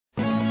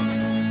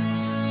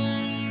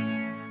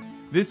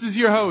This is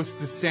your host,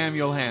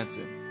 Samuel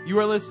Hansen. You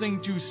are listening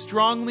to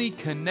Strongly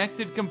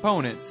Connected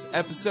Components,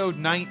 episode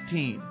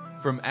 19,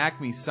 from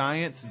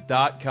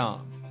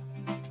acmescience.com.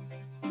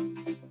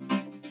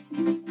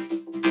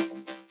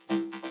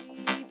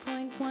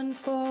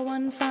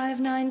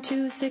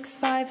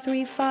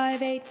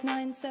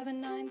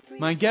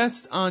 My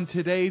guest on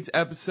today's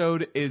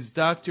episode is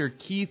Dr.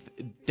 Keith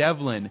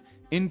Devlin,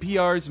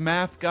 NPR's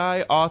math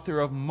guy,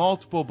 author of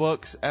multiple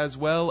books, as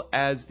well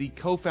as the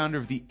co-founder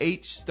of the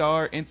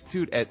H-Star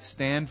Institute at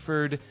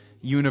Stanford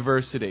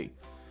University.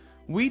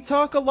 We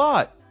talk a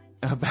lot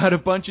about a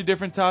bunch of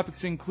different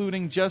topics,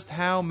 including just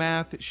how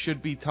math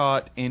should be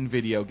taught in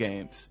video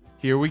games.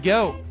 Here we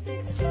go.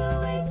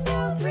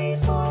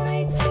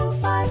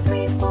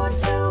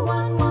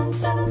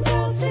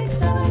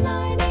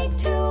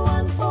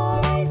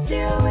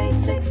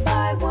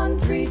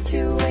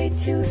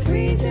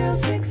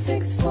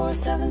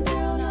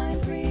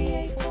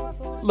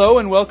 Hello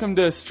and welcome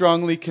to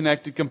Strongly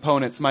Connected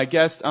Components. My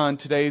guest on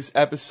today's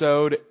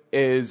episode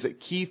is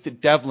Keith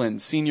Devlin,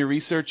 senior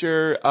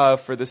researcher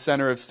for the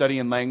Center of Study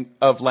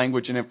of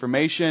Language and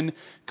Information,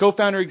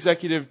 co-founder,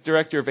 executive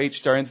director of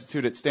H-Star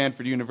Institute at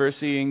Stanford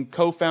University, and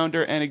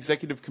co-founder and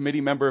executive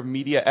committee member of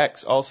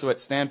MediaX, also at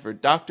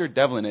Stanford. Dr.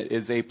 Devlin, it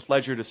is a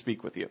pleasure to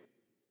speak with you.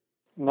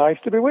 Nice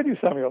to be with you,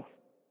 Samuel.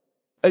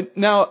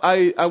 Now,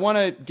 I want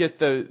to get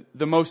the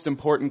most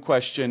important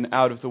question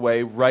out of the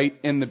way right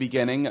in the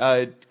beginning.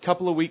 A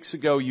couple of weeks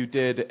ago, you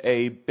did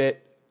a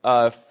bit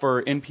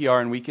for NPR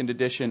and Weekend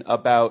Edition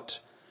about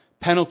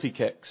penalty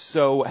kicks.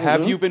 So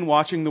have you been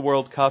watching the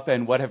World Cup,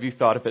 and what have you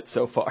thought of it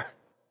so far?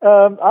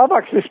 I've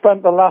actually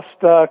spent the last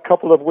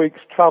couple of weeks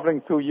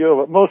traveling through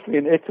Europe, mostly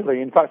in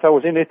Italy. In fact, I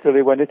was in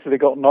Italy when Italy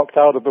got knocked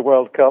out of the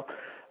World Cup.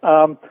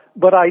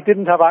 But I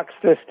didn't have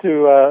access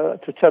to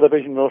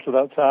television most of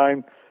that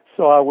time.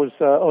 So I was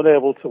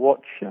unable to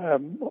watch. I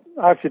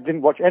actually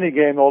didn't watch any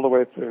game all the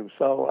way through.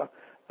 So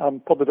I'm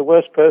probably the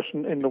worst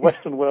person in the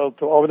Western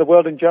world, or in the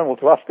world in general,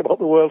 to ask about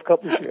the World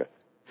Cup this year.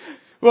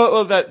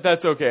 Well,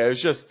 that's okay. It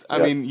was just, I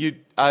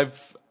mean,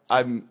 I've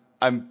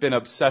been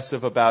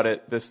obsessive about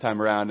it this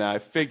time around, and I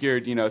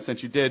figured,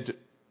 since you did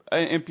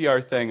an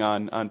NPR thing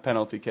on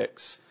penalty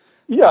kicks.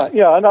 Yeah,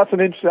 and that's an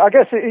interesting. I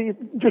guess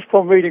just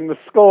from reading the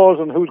scores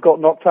and who's got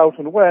knocked out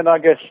and when, I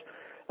guess.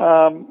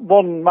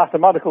 One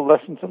mathematical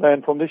lesson to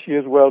learn from this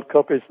year's World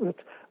Cup is that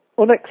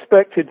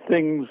unexpected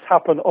things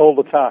happen all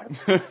the time.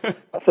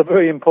 That's a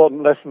very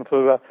important lesson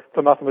for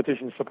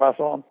mathematicians to pass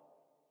on.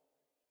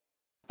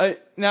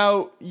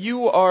 Now,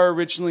 you are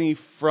originally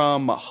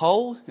from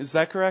Hull, is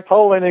that correct?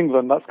 Hull in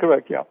England, that's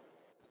correct, yeah.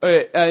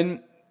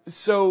 And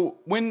so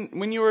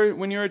when you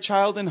were a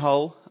child in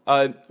Hull,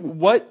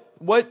 what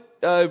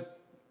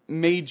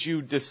made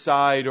you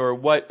decide, or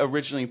what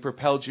originally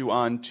propelled you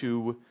on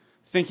to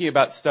thinking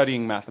about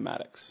studying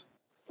mathematics?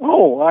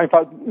 Oh, if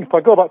I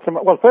go back to,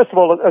 first of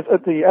all,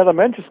 at the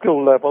elementary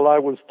school level, I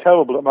was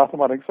terrible at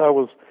mathematics. I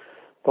was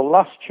the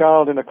last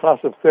child in a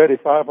class of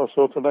 35 or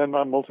so to learn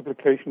my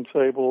multiplication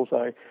tables.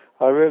 I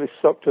really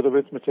sucked at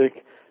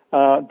arithmetic,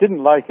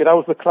 didn't like it. I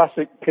was the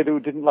classic kid who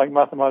didn't like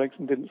mathematics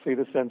and didn't see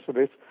the sense of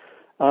it.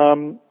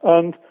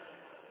 And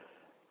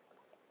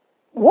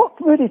what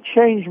really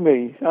changed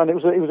me, and it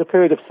was a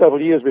period of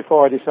several years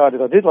before I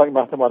decided I did like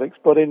mathematics,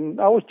 but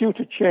I was due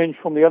to change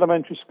from the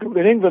elementary school.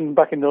 In England,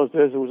 back in those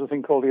days, there was a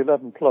thing called the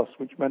 11 plus,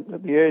 which meant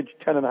at the age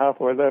 10 and a half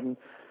or 11,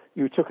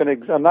 you took a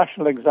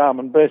national exam,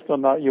 and based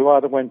on that, you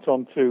either went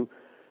on to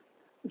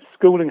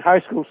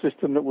high school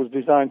system that was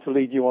designed to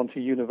lead you on to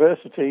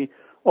university,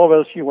 or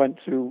else you went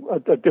to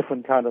a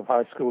different kind of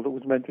high school that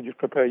was meant to just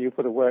prepare you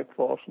for the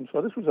workforce. And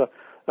so this was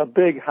a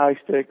big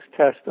high-stakes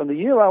test, and the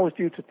year I was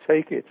due to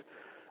take it,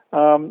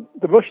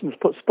 the Russians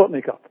put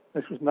Sputnik up.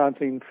 This was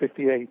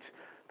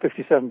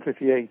 57,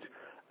 58.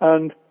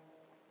 And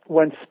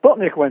when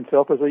Sputnik went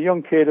up, as a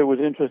young kid who was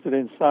interested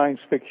in science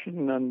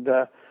fiction and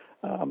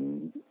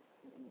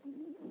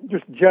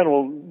just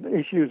general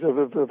issues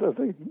of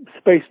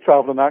space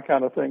travel and that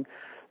kind of thing,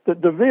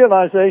 the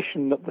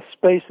realization that the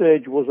space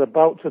age was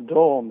about to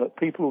dawn, that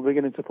people were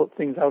beginning to put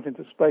things out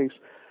into space,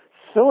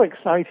 so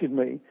excited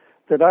me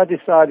that I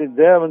decided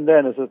there and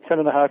then, as a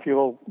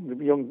 10-and-a-half-year-old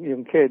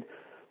young kid,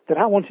 that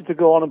I wanted to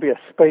go on and be a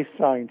space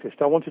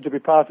scientist. I wanted to be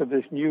part of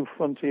this new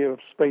frontier of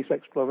space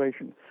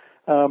exploration,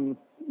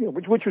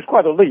 which was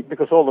quite a leap,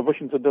 because all the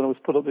Russians had done was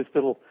put up this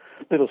little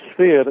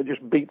sphere that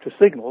just beeped a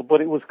signal,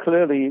 but it was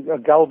clearly a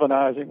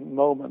galvanizing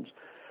moment.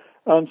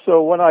 And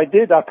so when I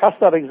passed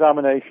that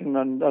examination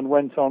and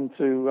went on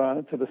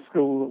to the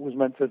school that was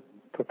meant to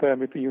prepare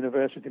me for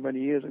university many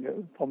years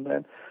ago from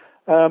then.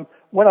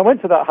 When I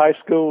went to that high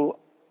school,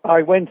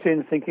 I went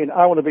in thinking,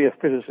 I want to be a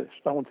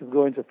physicist. I want to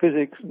go into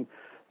physics and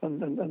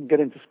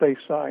get into space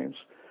science.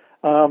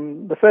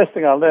 The first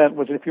thing I learned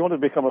was that if you want to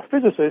become a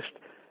physicist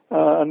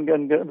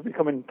and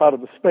becoming part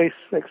of the space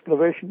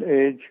exploration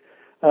age,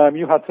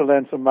 you had to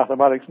learn some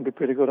mathematics and be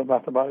pretty good at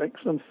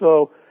mathematics. And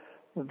so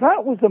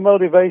that was the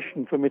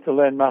motivation for me to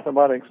learn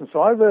mathematics. And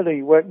so I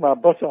really worked my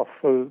butt off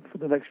for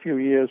the next few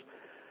years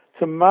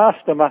to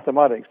master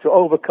mathematics, to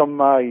overcome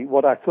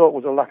what I thought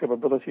was a lack of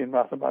ability in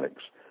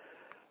mathematics.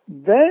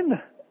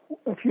 Then,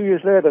 a few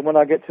years later, when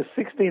I get to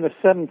 16 or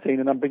 17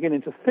 and I'm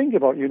beginning to think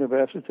about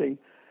university,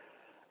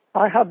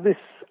 I had this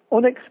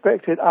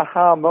unexpected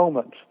aha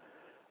moment.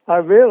 I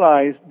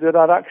realized that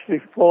I'd actually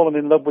fallen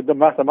in love with the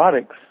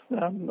mathematics.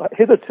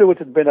 Hitherto it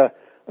had been a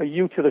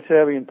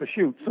utilitarian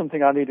pursuit,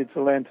 something I needed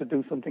to learn to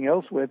do something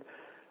else with.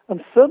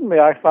 And suddenly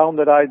I found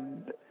that I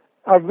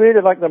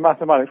really liked the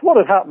mathematics. What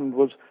had happened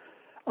was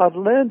I'd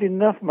learned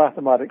enough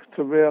mathematics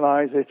to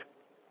realize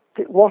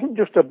it wasn't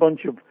just a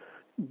bunch of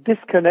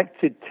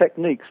disconnected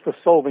techniques for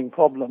solving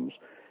problems.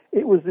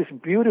 It was this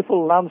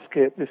beautiful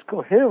landscape, this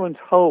coherent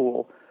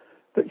whole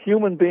that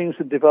human beings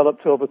had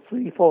developed over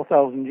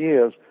 4,000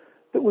 years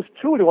that was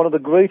truly one of the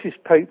greatest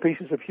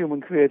pieces of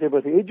human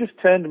creativity. It just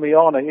turned me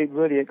on. It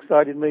really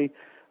excited me.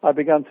 I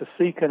began to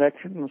see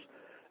connections,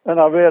 and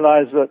I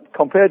realized that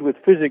compared with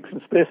physics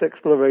and space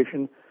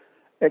exploration,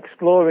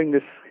 exploring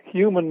this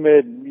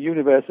human-made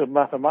universe of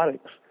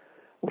mathematics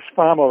was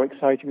far more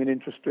exciting and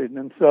interesting.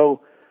 And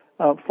so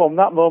from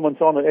that moment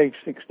on at age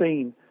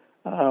 16,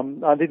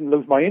 I didn't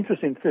lose my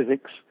interest in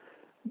physics,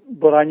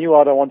 but I knew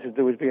what I wanted to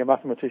do was be a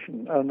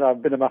mathematician, and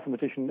I've been a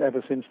mathematician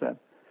ever since then.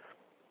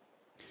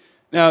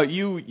 Now,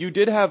 you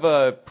did have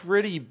a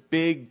pretty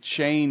big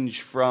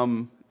change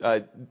from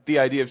the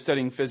idea of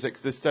studying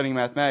physics to studying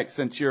mathematics,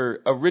 since your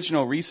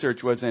original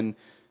research was in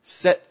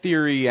set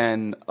theory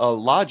and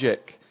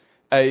logic.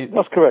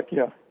 That's correct,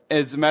 yeah.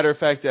 As a matter of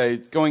fact,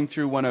 going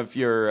through one of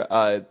your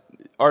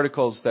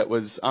articles that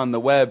was on the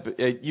web,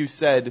 you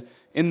said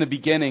in the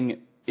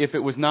beginning, if it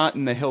was not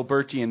in the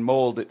Hilbertian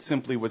mold, it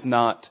simply was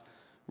not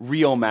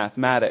real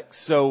mathematics.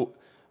 So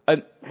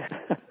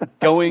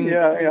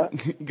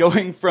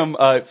going from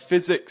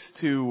physics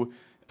to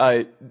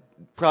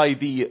probably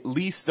the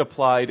least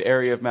applied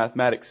area of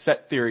mathematics,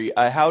 set theory,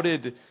 how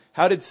did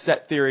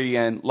set theory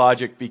and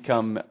logic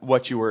become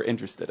what you were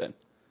interested in?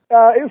 It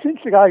was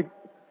interesting.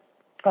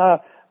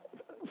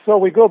 So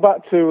we go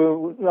back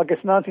to, I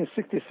guess,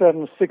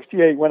 1967,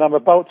 68, when I'm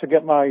about to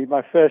get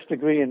my first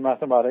degree in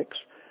mathematics.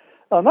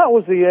 And that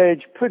was the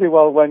age pretty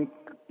well when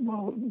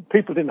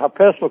people didn't have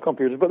personal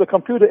computers, but the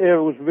computer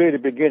era was really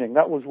beginning.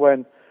 That was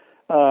when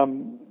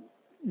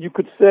you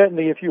could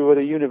certainly, if you were at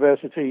a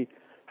university,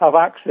 have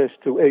access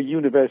to a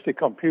university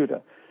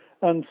computer.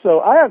 And so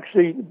I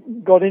actually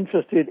got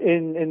interested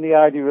in the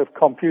idea of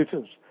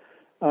computers.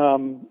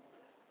 To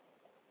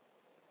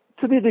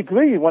the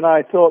degree when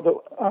I thought that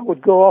I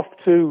would go off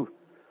to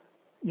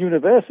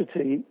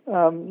university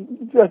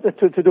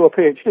to do a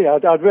PhD,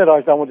 I'd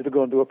realized I wanted to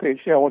go and do a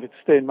PhD. I wanted to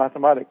stay in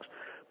mathematics.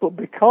 But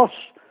because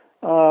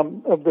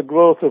of the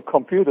growth of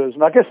computers,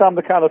 and I guess I'm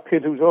the kind of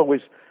kid who's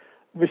always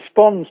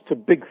responds to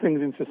big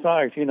things in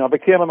society. You know, I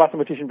became a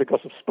mathematician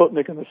because of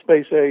Sputnik and the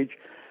space age.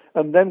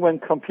 And then when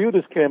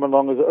computers came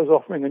along as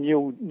offering a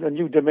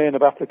new domain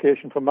of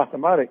application for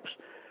mathematics,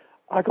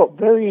 I got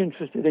very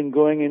interested in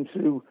going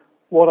into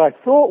what I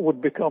thought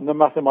would become the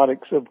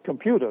mathematics of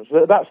computers.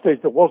 At that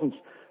stage, there wasn't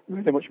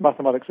really much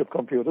mathematics of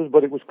computers,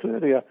 but it was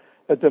clearly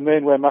a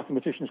domain where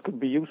mathematicians could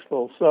be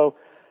useful. So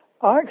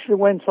I actually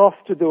went off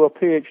to do a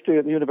PhD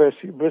at the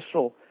University of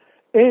Bristol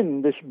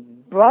in this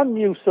brand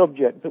new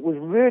subject that was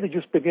really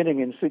just beginning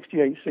in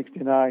 68,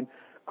 69,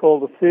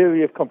 called the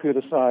theory of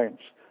computer science,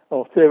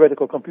 or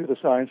theoretical computer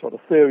science, or the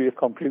theory of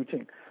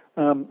computing.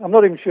 I'm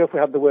not even sure if we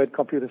had the word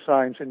computer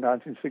science in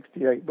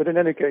 1968, but in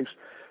any case,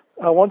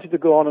 I wanted to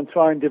go on and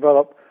try and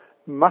develop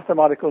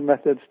mathematical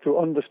methods to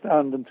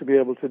understand and to be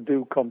able to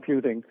do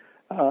computing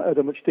at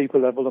a much deeper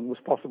level than was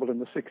possible in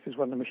the 60s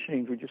when the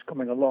machines were just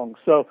coming along.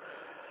 So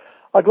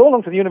I go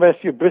along to the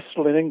University of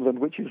Bristol in England,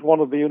 which is one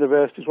of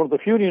the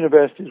few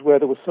universities where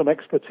there was some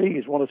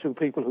expertise, one or two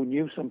people who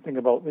knew something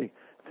about the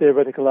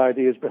theoretical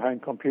ideas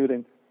behind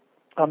computing.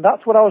 And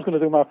that's what I was going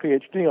to do my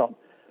PhD on.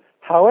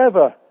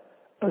 However,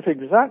 at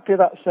exactly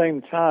that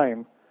same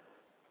time,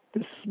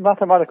 this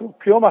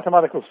pure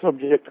mathematical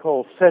subject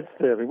called set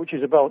theory, which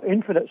is about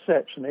infinite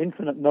sets and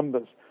infinite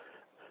numbers,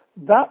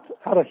 that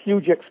had a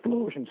huge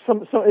explosion.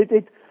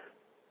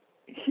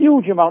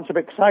 Huge amounts of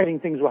exciting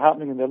things were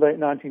happening in the late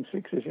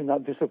 1960s in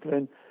that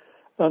discipline.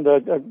 And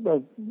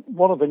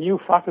one of the new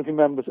faculty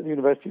members at the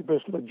University of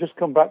Bristol had just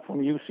come back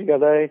from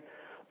UCLA,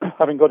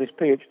 having got his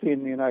PhD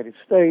in the United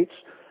States.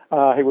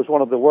 He was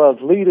one of the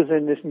world's leaders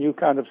in this new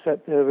kind of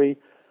set theory.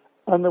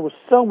 And there was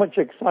so much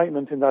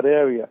excitement in that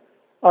area.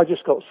 I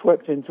just got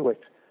swept into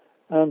it.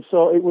 And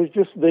so it was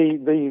just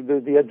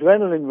the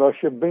adrenaline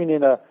rush of being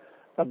in a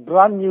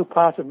brand new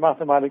part of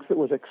mathematics that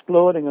was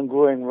exploding and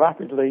growing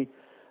rapidly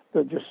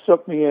that just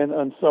sucked me in.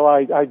 And so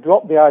I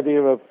dropped the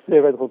idea of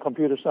theoretical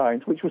computer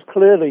science, which was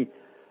clearly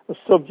a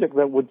subject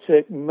that would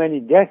take many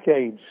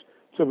decades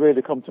to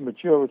really come to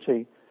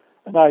maturity.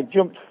 And I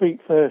jumped feet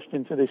first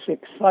into this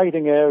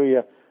exciting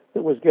area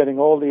that was getting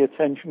all the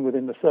attention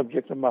within the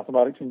subject of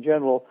mathematics in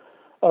general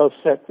of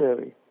set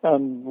theory.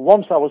 And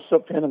once I was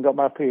sucked in and got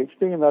my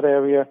PhD in that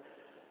area,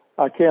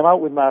 I came out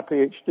with my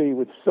PhD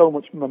with so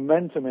much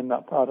momentum in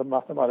that part of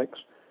mathematics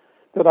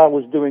that I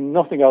was doing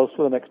nothing else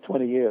for the next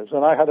 20 years.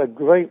 And I had a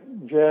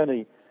great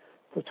journey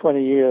for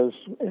 20 years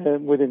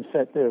within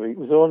set theory. It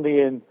was only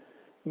in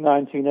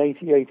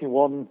 1980,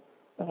 81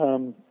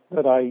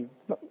 that I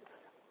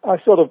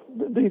sort of,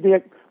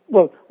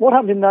 what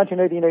happened in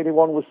 1980 and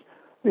 81 was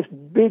this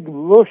big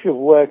rush of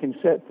work in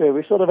set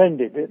theory sort of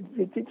ended.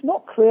 It's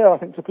not clear, I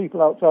think, to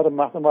people outside of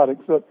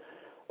mathematics that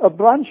a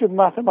branch of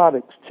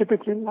mathematics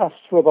typically lasts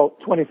for about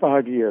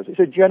 25 years. It's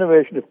a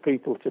generation of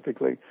people,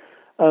 typically.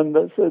 And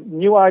a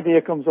new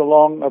idea comes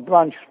along, a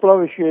branch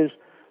flourishes,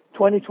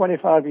 20,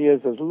 25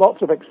 years, there's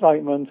lots of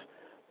excitement.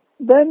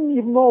 Then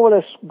you've more or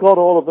less got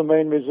all of the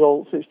main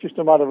results. It's just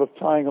a matter of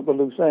tying up the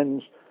loose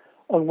ends.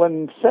 And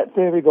when set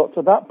theory got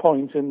to that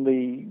point in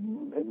the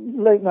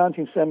late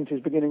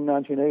 1970s, beginning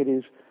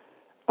 1980s,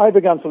 I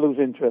began to lose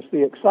interest.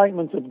 The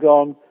excitement had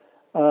gone,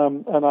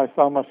 and I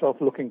found myself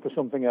looking for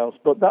something else.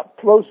 But that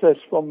process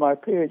from my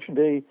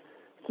PhD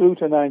through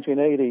to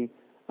 1980,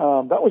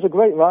 that was a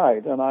great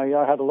ride, and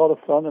I had a lot of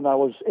fun, and I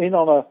was in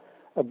on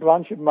a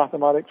branch of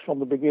mathematics from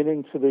the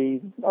beginning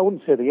to I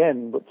wouldn't say the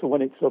end, but to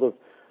when it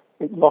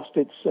lost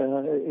its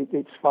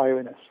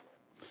fieriness.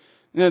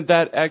 You know,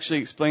 that actually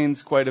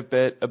explains quite a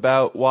bit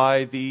about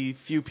why the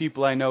few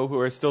people I know who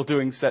are still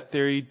doing set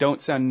theory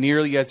don't sound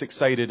nearly as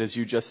excited as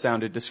you just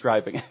sounded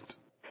describing it.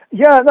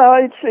 Yeah, no,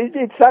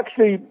 it's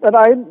actually, and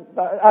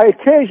I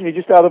occasionally,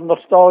 just out of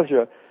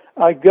nostalgia,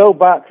 I go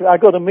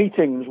to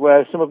meetings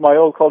where some of my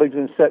old colleagues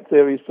in set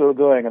theory are still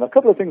going, and a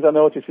couple of things I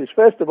notice is,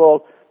 first of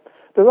all,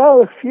 there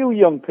are a few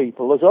young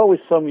people. There's always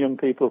some young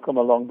people come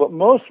along, but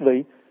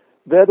mostly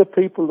they're the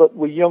people that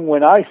were young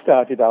when I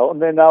started out,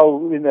 and they're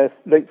now in their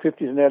late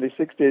 50s and early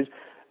 60s,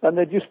 and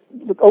they're just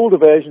the older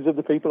versions of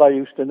the people I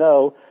used to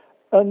know,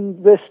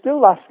 and they're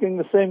still asking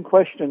the same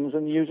questions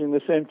and using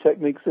the same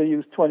techniques they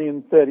used 20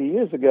 and 30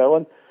 years ago,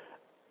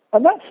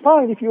 and that's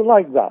fine if you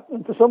like that.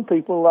 And for some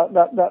people,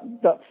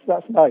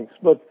 that's nice,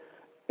 but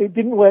it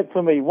didn't work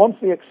for me. Once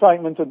the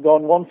excitement had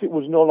gone, once it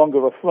was no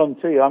longer a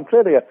frontier, I'm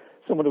clearly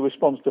someone who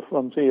responds to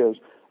frontiers,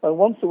 and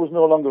once there was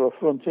no longer a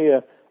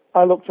frontier,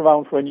 I looked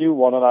around for a new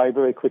one, and I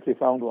very quickly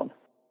found one.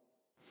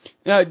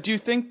 Now, do you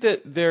think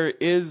that there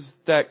is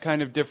that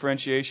kind of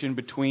differentiation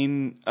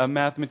between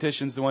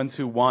mathematicians, the ones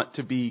who want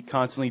to be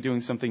constantly doing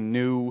something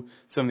new,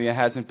 something that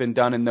hasn't been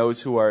done, and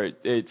those who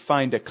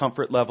find a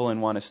comfort level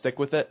and want to stick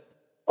with it?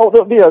 Oh,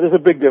 yeah, there's a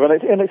big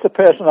difference, and it's a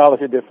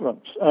personality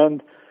difference.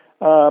 And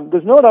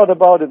there's no doubt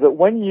about it that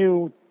when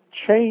you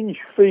change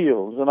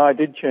fields, and I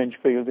did change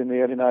fields in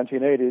the early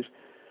 1980s,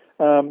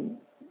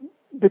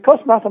 because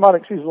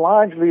mathematics is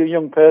largely a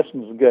young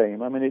person's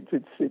game. I mean,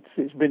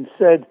 it's been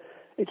said,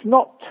 it's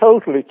not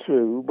totally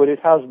true, but it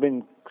has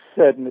been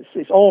said, and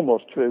it's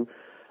almost true,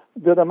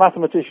 that a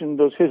mathematician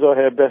does his or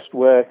her best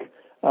work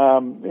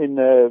in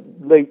their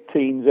late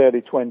teens,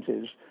 early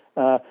 20s.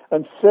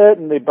 And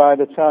certainly by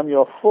the time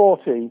you're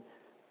 40,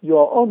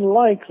 you're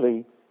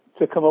unlikely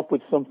to come up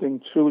with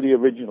something truly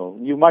original.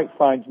 You might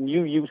find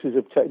new uses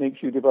of techniques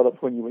you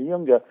developed when you were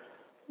younger,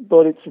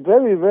 but it's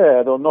very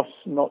rare, though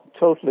not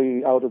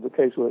totally out of the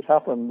case where it's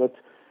happened, but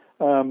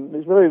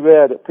it's very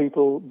rare that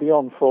people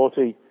beyond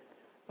 40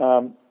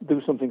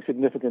 do something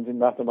significant in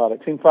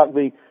mathematics. In fact,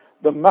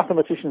 the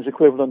mathematician's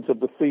equivalent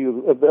of the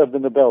field of the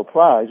Nobel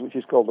Prize, which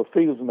is called the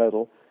Fields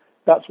Medal,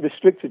 that's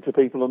restricted to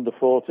people under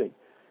 40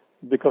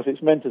 because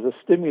it's meant as a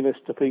stimulus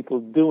to people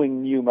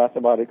doing new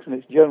mathematics, and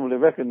it's generally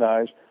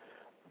recognized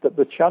that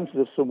the chances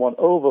of someone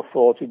over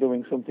 40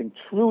 doing something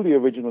truly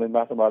original in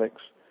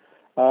mathematics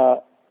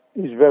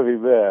is very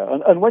rare.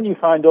 And when you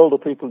find older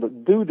people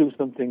that do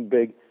something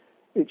big,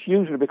 it's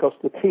usually because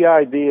the key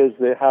ideas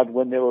they had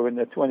when they were in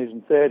their 20s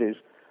and 30s,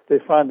 they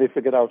finally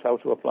figured out how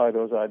to apply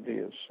those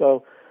ideas.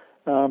 So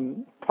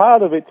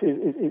part of it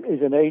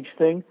is an age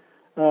thing.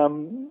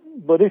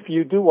 But if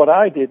you do what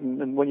I did,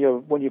 and when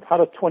you've had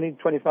a 20,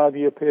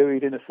 25-year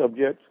period in a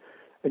subject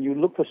and you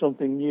look for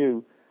something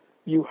new,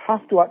 you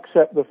have to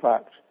accept the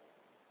fact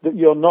that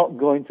you're not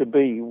going to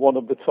be one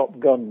of the top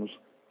guns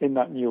in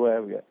that new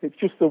area. It's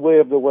just the way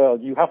of the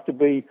world. You have to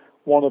be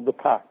one of the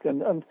pack.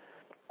 And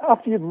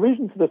after you've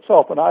risen to the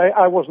top, and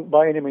I wasn't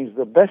by any means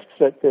the best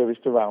set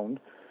theorist around,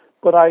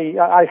 but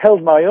I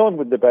held my own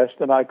with the best,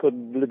 and I could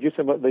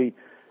legitimately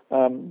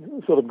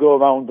sort of go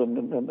around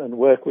and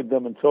work with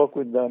them and talk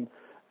with them.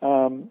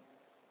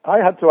 I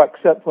had to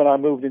accept when I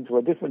moved into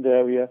a different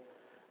area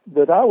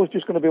that I was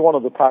just going to be one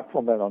of the pack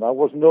from then on. I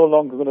was no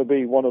longer going to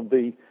be one of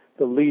the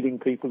leading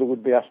people who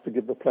would be asked to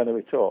give the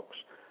plenary talks.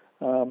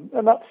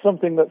 And that's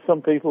something that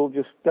some people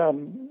just,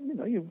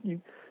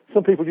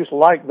 some people just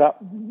like that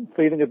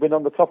feeling of being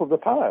on the top of the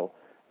pile.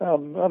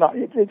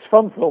 It's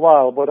fun for a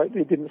while, but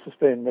it didn't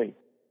sustain me.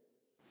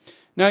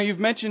 Now, you've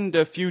mentioned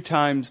a few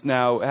times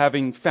now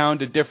having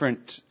found a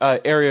different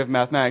area of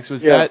mathematics.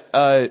 Was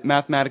that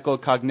mathematical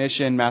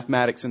cognition,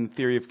 mathematics, and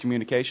theory of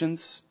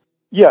communications?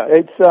 Yeah,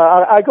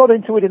 I got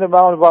into it in a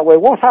roundabout way.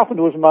 What happened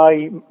was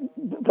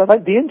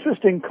the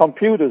interest in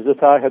computers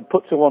that I had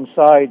put to one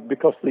side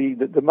because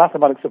the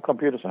mathematics of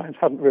computer science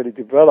hadn't really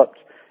developed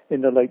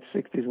in the late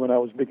 60s when I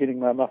was beginning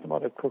my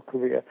mathematical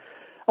career.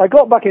 I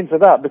got back into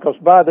that because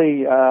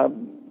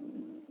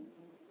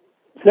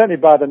certainly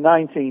by the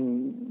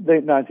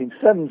late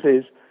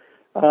 1970s,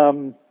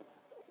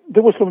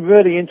 there were some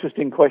really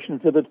interesting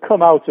questions that had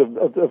come out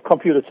of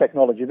computer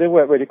technology. They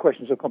weren't really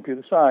questions of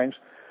computer science,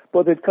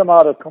 but they'd come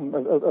out of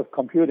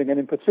computing. And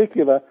in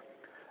particular,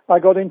 I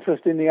got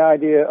interested in the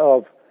idea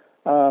of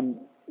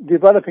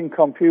developing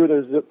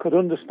computers that could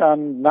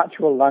understand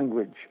natural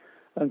language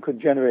and could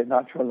generate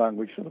natural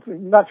language, sort of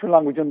natural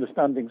language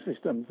understanding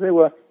systems. They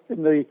were,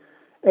 in the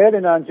early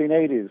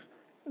 1980s,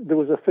 there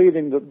was a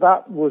feeling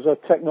that was a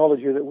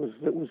technology that was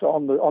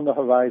on the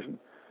horizon.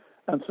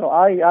 And so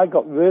I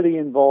got really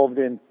involved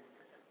in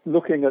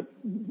looking at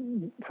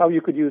how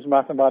you could use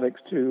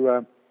mathematics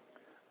to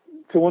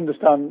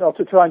understand, or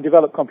to try and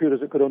develop computers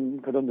that could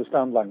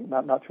understand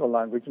natural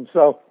language. And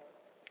so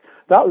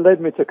that led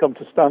me to come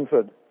to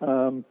Stanford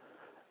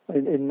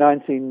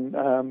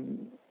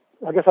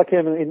I guess I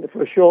came in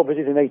for a short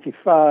visit in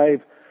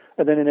 85,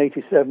 and then in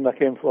 87 I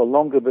came for a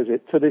longer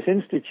visit to this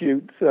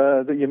institute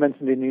that you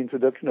mentioned in the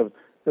introduction of,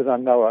 that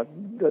I'm now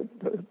the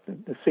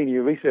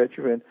senior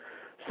researcher in,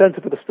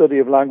 Center for the Study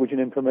of Language and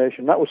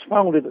Information. That was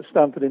founded at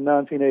Stanford in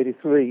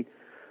 1983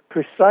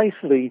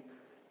 precisely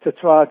to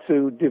try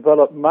to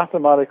develop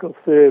mathematical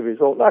theories,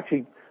 or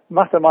actually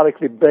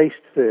mathematically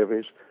based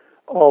theories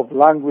of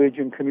language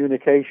and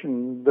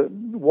communication,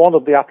 one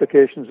of the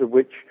applications of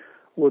which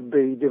would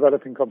be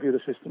developing computer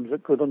systems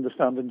that could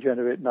understand and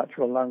generate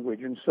natural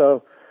language. And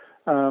so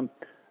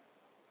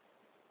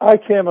I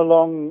came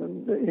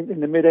along in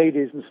the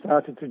mid-80s and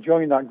started to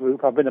join that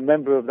group. I've been a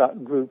member of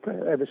that group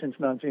ever since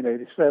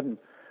 1987.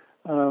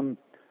 And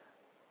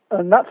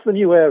that's the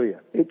new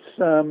area.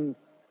 It's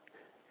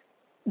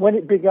when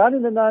it began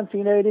in the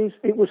 1980s,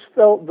 it was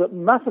felt that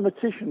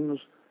mathematicians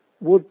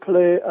would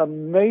play a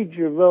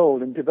major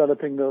role in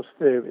developing those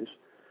theories.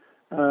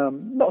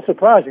 Not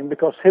surprising,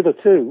 because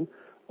hitherto,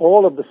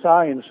 all of the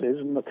sciences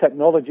and the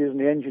technologies and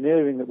the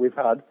engineering that we've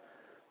had,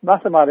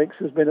 mathematics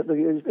has been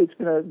it's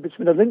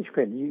been a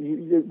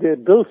linchpin. They're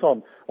built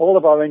on, all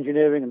of our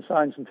engineering and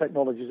science and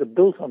technologies are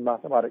built on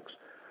mathematics.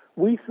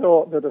 We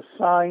thought that a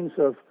science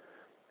of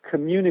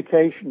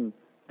communication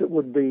that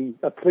would be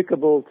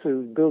applicable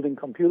to building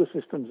computer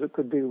systems that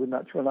could deal with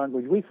natural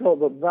language, we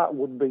thought that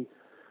would be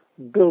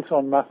built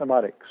on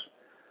mathematics.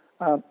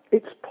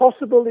 It's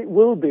possible it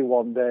will be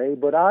one day,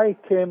 but I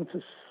came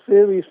to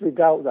seriously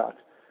doubt that.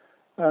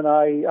 And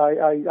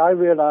I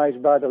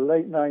realized by the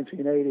late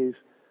 1980s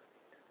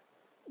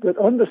that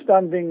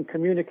understanding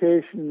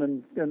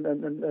communication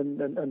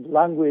and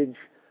language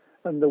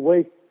and the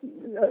way,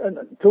 and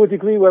to a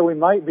degree where we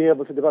might be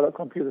able to develop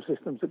computer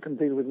systems that can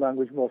deal with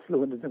language more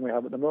fluently than we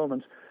have at the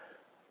moment,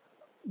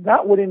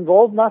 that would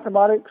involve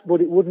mathematics,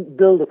 but it wouldn't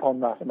build upon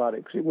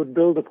mathematics. It would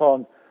build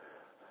upon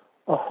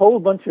a whole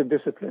bunch of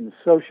disciplines: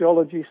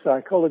 sociology,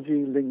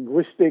 psychology,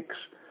 linguistics,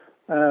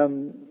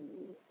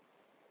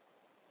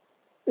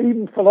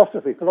 even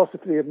philosophy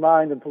of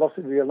mind and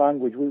philosophy of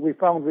language. We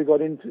found we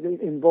got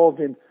involved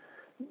in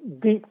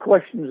deep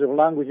questions of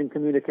language and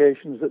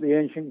communications that the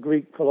ancient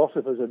Greek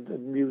philosophers had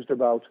mused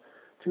about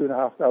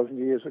 2,500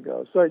 years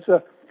ago. So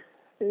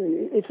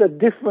it's a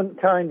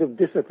different kind of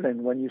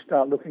discipline when you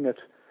start looking at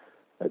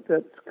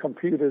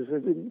computers,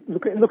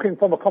 looking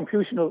from a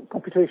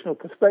computational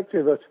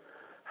perspective at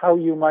how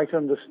you might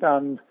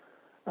understand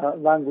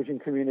language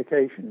and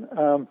communication.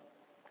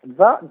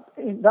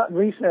 That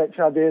research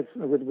I did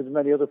with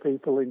many other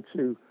people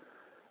into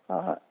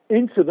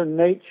the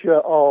nature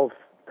of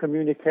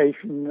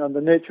communication and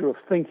the nature of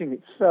thinking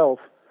itself,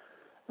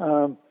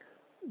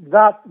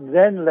 that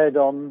then led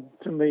on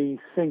to me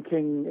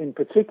thinking in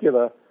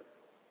particular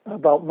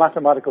about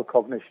mathematical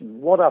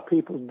cognition. What are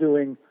people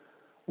doing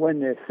when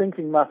they're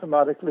thinking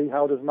mathematically?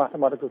 How does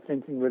mathematical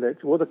thinking relate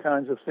to other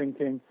kinds of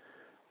thinking?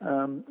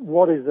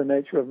 What is the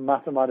nature of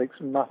mathematics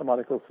and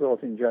mathematical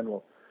thought in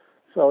general?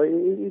 So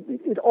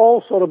it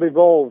all sort of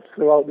evolved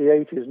throughout the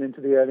 80s and into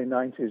the early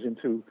 90s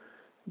into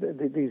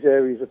these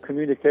areas of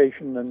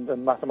communication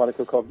and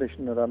mathematical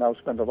cognition that I now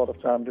spend a lot of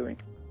time doing.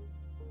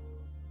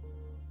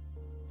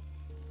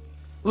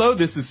 Hello,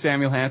 this is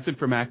Samuel Hansen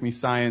from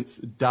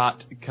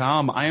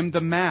AcmeScience.com. I am the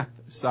math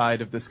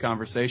side of this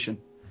conversation.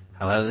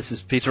 Hello, this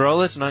is Peter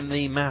Rowlett, and I'm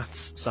the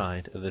maths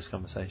side of this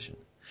conversation.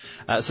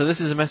 So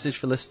this is a message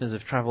for listeners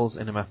of Travels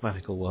in a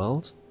Mathematical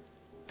World.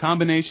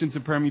 Combinations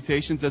and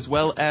permutations, as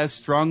well as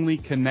strongly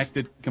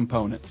connected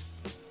components.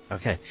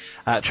 Okay.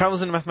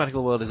 Travels in a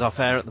Mathematical World is off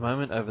air at the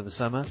moment over the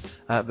summer,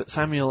 but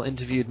Samuel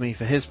interviewed me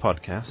for his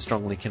podcast,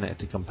 Strongly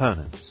Connected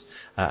Components,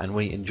 and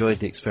we enjoyed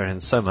the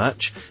experience so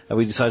much,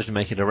 we decided to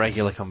make it a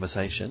regular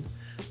conversation,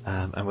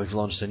 and we've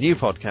launched a new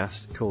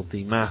podcast called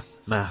the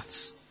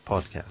Maths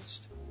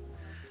Podcast.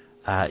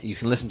 You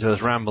can listen to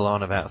us ramble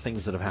on about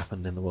things that have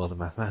happened in the world of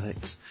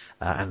mathematics,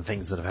 and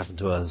things that have happened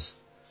to us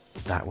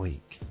that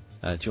week.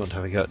 Do you want to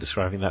have a go at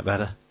describing that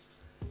better?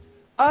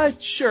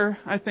 Sure.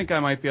 I think I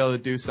might be able to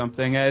do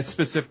something,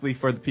 specifically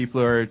for the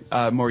people who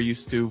are more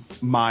used to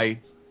my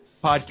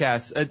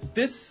podcast.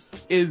 This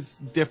is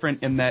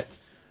different in that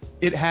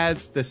It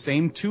has the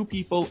same two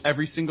people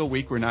every single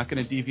week. We're not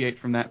going to deviate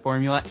from that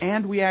formula.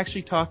 And we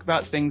actually talk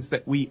about things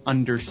that we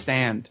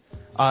understand,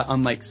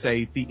 unlike,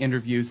 say, the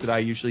interviews that I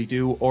usually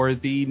do or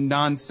the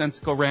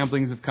nonsensical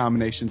ramblings of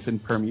combinations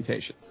and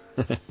permutations.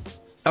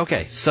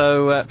 Okay,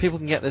 so people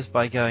can get this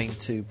by going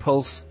to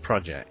Pulse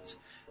Project,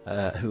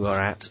 who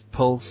are at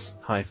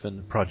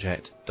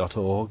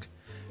pulse-project.org.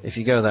 If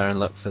you go there and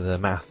look for the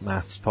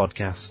Maths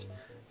podcast,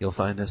 you'll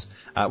find us.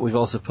 We've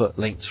also put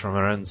links from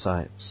our own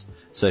sites.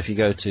 So if you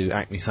go to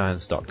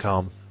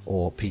acmescience.com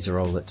or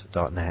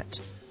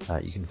peterrowlett.net,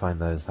 you can find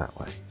those that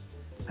way.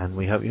 And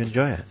we hope you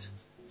enjoy it.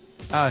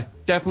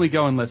 Definitely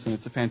go and listen.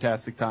 It's a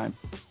fantastic time.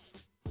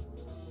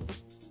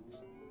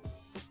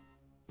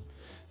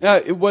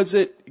 Was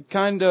it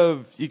kind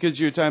of, because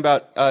you were talking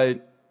about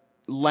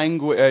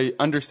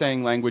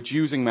understanding language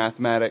using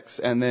mathematics,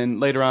 and then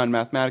later on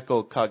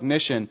mathematical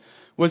cognition,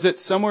 was it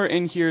somewhere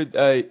in here,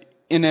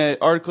 in an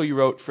article you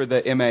wrote for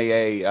the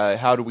MAA,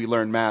 How Do We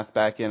Learn Math,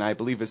 back in, I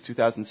believe it was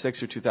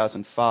 2006 or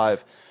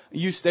 2005,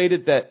 you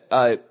stated that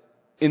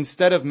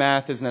instead of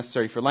math is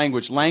necessary for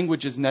language,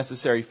 language is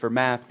necessary for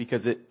math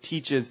because it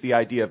teaches the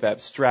idea of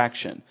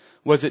abstraction.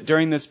 Was it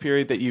during this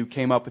period that you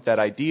came up with that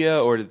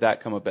idea, or did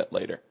that come a bit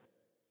later?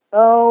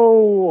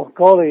 Oh,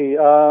 golly.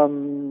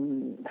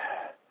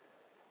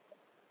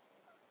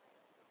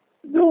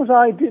 Those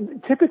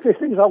typically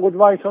things I would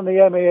write on the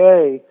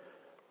MAA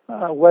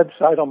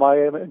website, on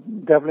my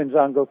Devlin's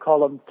Angle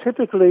column,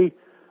 typically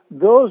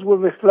those were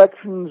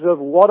reflections of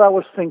what I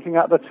was thinking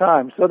at the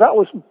time. So that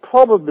was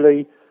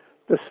probably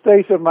the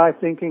state of my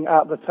thinking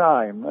at the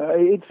time.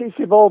 It's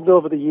evolved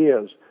over the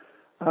years.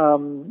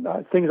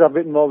 Things I've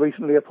written more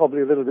recently are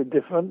probably a little bit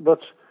different,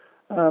 but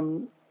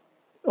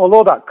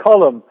although that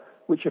column,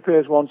 which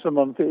appears once a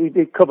month,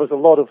 it covers a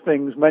lot of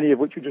things, many of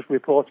which are just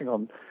reporting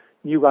on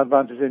new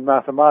advances in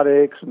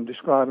mathematics and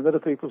describing other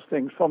people's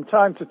things. From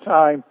time to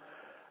time,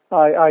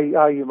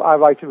 I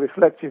write a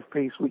reflective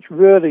piece, which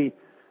really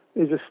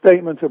is a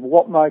statement of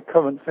what my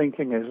current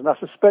thinking is, and I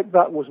suspect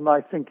that was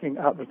my thinking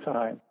at the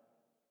time.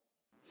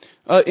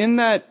 In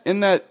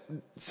that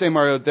same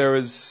article, there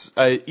was,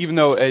 even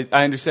though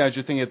I understand what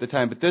you're thinking at the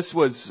time, but this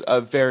was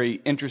very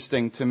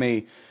interesting to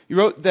me. You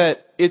wrote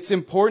that it's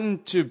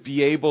important to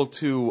be able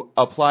to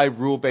apply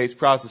rule-based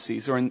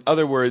processes, or in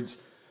other words,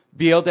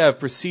 be able to have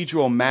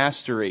procedural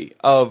mastery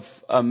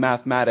of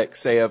mathematics,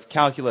 say of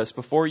calculus,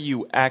 before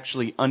you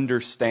actually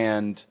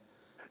understand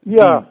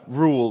the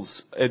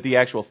rules, the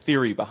actual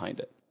theory behind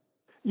it.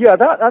 Yeah,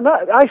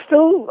 I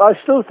still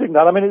think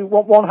that. I mean,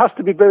 one has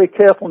to be very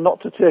careful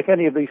not to take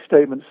any of these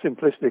statements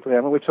simplistically.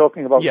 I mean, we're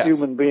talking about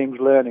human beings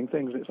learning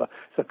things. It's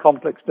a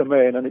complex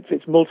domain, and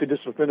it's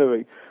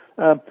multidisciplinary.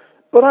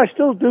 But I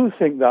still do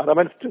think that. I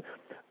mean,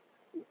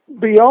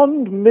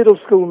 beyond middle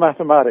school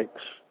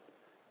mathematics,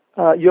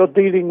 you're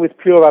dealing with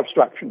pure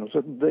abstractions.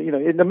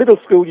 In the middle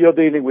school, you're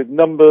dealing with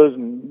numbers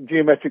and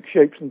geometric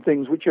shapes and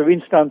things which are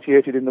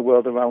instantiated in the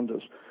world around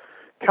us.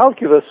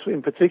 Calculus,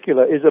 in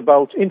particular, is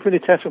about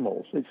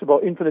infinitesimals. It's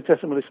about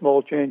infinitesimally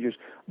small changes.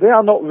 They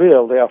are not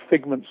real. They are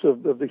figments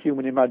of the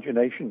human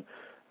imagination.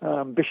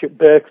 Bishop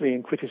Berkeley,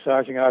 in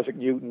criticizing Isaac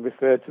Newton,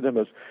 referred to them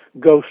as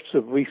ghosts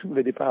of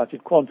recently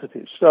departed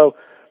quantities. So,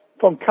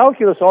 from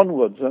calculus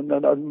onwards, and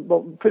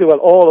pretty well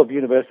all of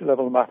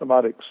university-level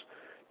mathematics,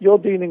 you're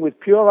dealing with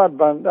pure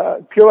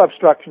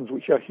abstractions,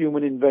 which are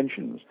human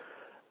inventions.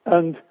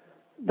 And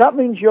that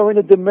means you're in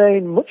a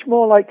domain much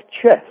more like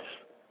chess.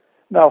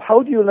 Now,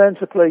 how do you learn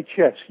to play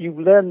chess? You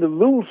learn the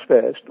rules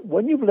first.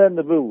 When you've learned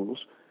the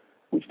rules,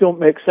 which don't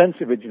make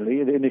sense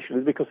initially,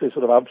 because they're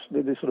sort of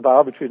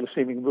arbitrary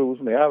seeming rules,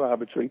 and they are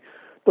arbitrary.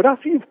 But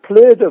after you've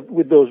played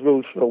with those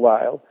rules for a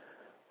while,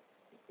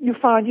 you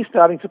find you're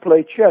starting to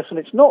play chess, and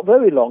it's not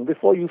very long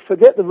before you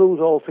forget the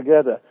rules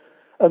altogether,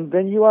 and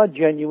then you are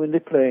genuinely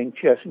playing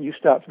chess, and you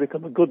start to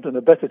become a good and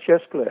a better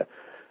chess player.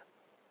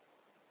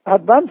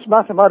 Advanced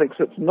mathematics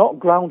that's not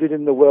grounded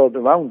in the world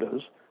around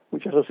us,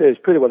 which, as I say, is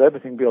pretty well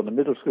everything beyond the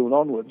middle school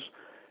onwards,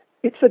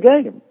 it's a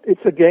game.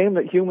 It's a game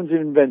that humans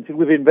have invented.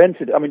 We've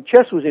invented. I mean,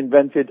 chess was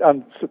invented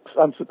and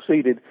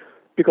succeeded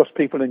because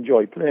people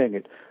enjoy playing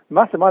it.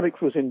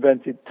 Mathematics was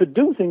invented to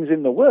do things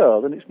in the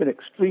world, and it's been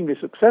extremely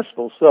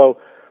successful. So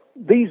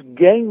these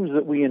games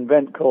that we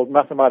invent called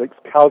mathematics,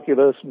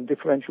 calculus, and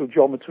differential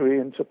geometry,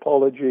 and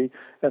topology,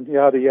 and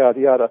yada, yada,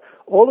 yada,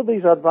 all of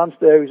these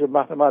advanced areas of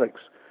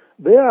mathematics,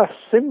 they are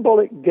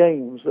symbolic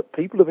games that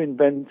people have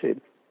invented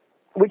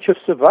which have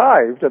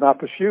survived and are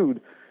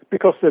pursued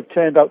because they've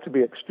turned out to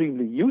be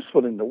extremely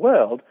useful in the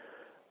world,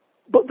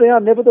 but they are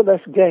nevertheless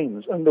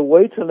games. And the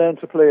way to learn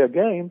to play a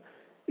game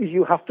is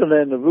you have to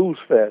learn the rules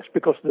first,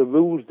 because the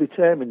rules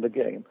determine the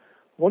game.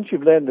 Once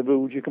you've learned the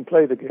rules, you can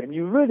play the game.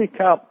 You really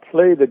can't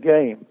play the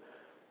game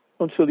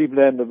until you've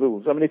learned the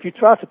rules. I mean, if you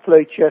try to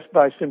play chess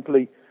by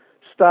simply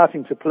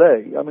starting to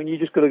play, I mean,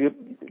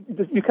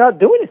 you can't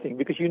do anything,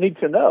 because you need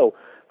to know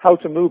how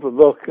to move a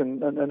rook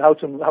and how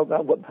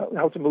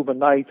to move a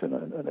knight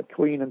and a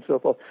queen and so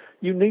forth.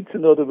 You need to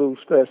know the rules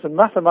first. And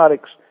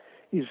mathematics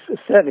is,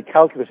 certainly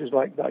calculus is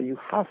like that. You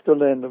have to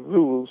learn the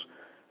rules,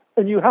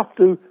 and you have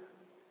to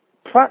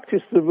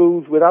practice the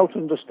rules without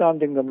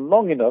understanding them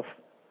long enough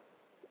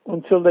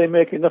until they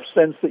make enough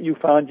sense that you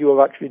find you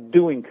are actually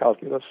doing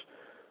calculus.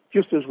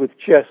 Just as with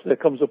chess, there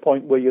comes a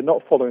point where you're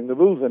not following the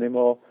rules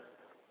anymore.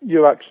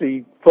 You're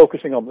actually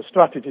focusing on the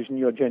strategies and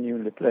you're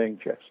genuinely playing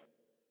chess.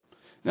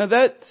 Now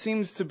that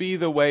seems to be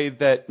the way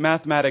that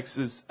mathematics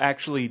is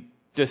actually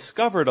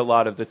discovered a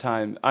lot of the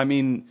time. I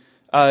mean,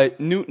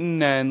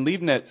 Newton and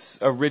Leibniz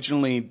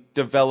originally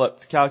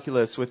developed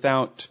calculus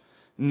without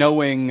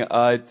knowing,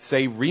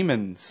 say,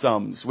 Riemann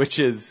sums, which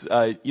is,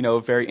 a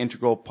very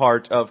integral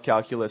part of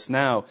calculus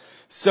now.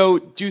 So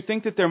do you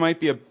think that there might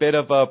be a bit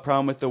of a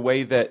problem with the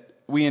way that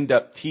we end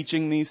up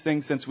teaching these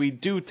things, since we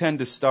do tend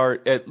to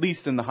start, at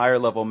least in the higher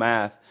level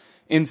math,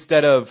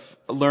 instead of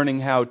learning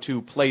how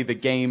to play the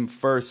game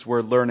first,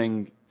 we're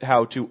learning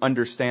how to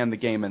understand the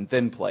game and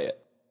then play it?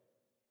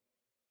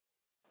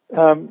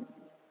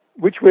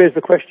 Which way is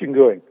the question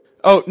going?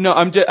 Oh, no,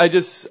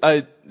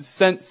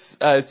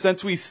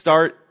 since we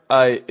start,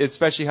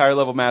 especially higher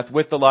level math,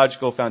 with the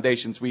logical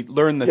foundations, we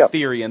learn the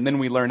theory and then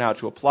we learn how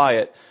to apply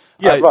it.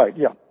 Right.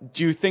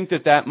 Do you think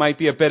that might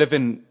be a bit of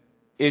an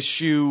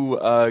issue,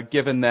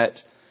 given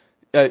that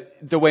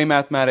the way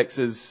mathematics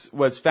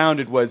was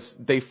founded was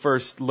they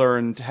first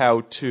learned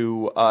how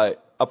to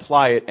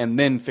apply it and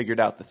then figured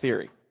out the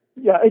theory?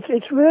 Yeah,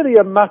 it's really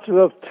a matter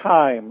of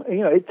time.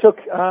 It took.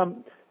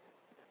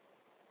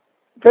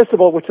 First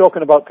of all, we're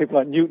talking about people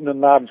like Newton and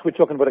Leibniz. We're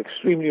talking about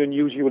extremely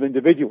unusual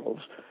individuals.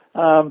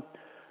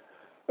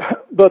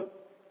 But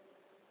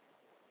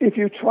if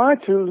you try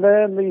to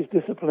learn these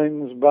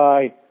disciplines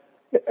by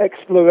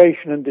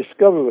exploration and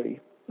discovery,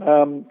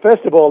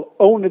 first of all,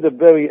 only the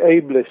very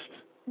ablest,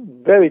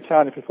 very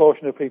tiny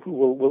proportion of people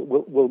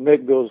will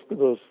make those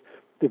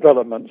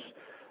developments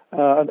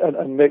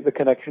and make the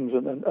connections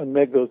and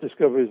make those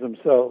discoveries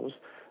themselves,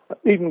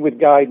 even with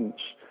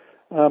guidance.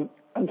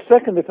 And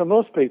secondly, for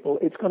most people,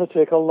 it's going to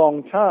take a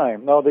long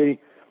time. Now, the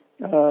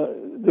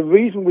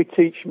reason we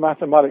teach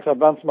mathematics,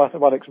 advanced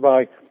mathematics,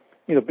 by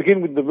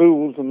begin with the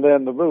rules and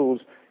learn the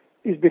rules,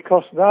 is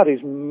because that is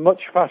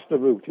much faster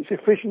route. It's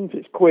efficient,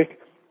 it's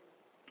quick,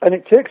 and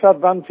it takes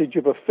advantage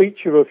of a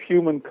feature of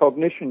human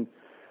cognition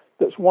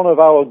that's one of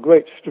our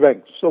great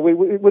strengths. So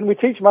when we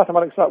teach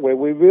mathematics that way,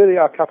 we really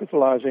are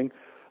capitalizing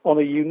on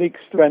a unique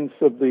strength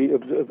of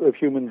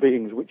human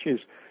beings, which is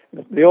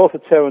the author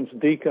Terence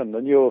Deacon, the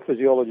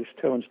neurophysiologist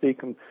Terence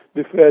Deacon,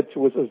 referred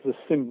to us as the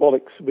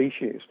symbolic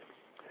species.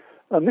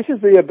 And this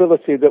is the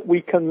ability that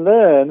we can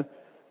learn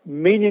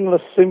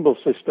meaningless symbol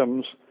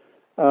systems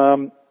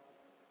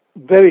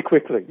very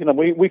quickly.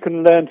 We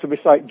can learn to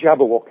recite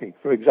Jabberwocky,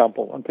 for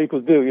example, and people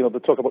do. They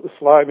talk about the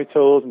slimy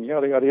toes and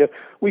yada yada yada.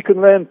 We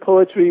can learn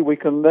poetry. We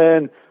can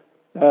learn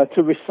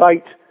to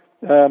recite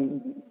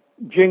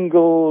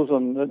jingles,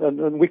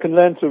 and we can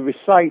learn to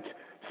recite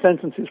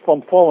sentences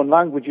from foreign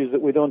languages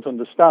that we don't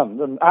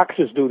understand. And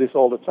actors do this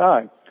all the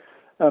time.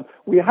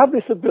 We have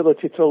this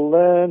ability to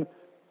learn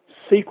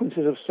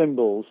sequences of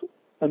symbols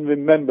and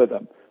remember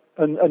them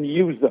and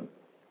use them,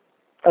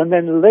 and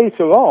then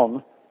later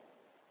on,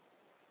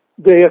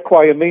 they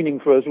acquire meaning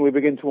for us and we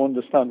begin to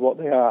understand what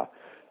they are.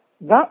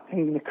 That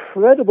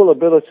incredible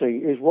ability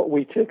is what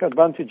we take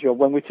advantage of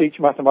when we teach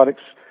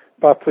mathematics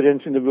by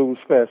presenting the rules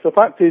first. The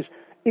fact is,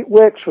 it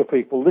works for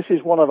people. This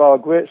is one of our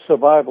great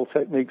survival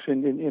techniques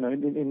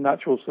in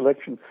natural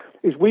selection,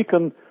 is we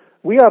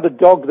are the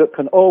dog that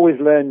can always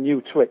learn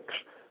new tricks.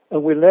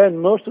 And we learn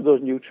most of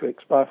those new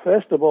tricks by,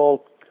 first of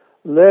all,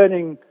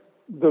 learning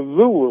the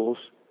rules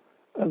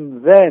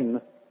and then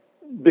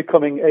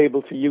becoming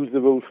able to use the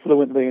rules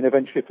fluently and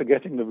eventually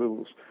forgetting the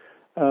rules.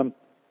 And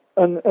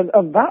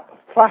that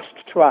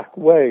fast-track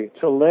way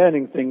to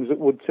learning things that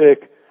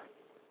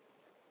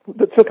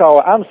took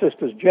our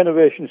ancestors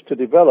generations to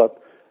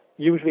develop,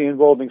 usually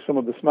involving some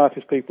of the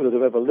smartest people that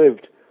have ever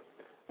lived.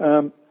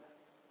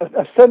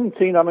 At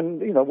 17,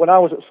 when I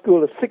was at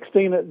school at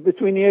 16,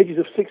 between the ages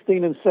of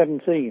 16 and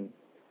 17,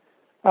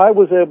 I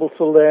was able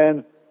to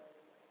learn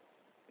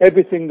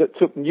everything that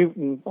took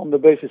Newton, on the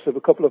basis of a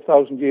couple of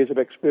thousand years of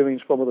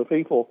experience from other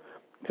people,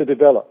 to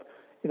develop.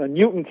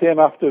 Newton came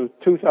after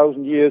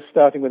 2,000 years,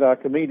 starting with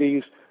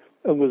Archimedes,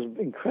 and was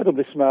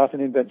incredibly smart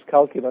and invents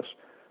calculus.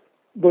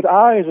 But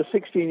I, as a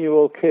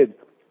 16-year-old kid,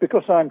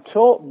 because I'm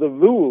taught the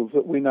rules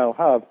that we now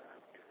have,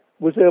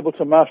 was able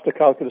to master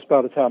calculus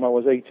by the time I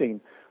was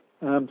 18.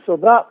 So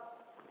that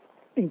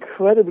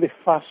incredibly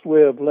fast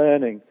way of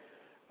learning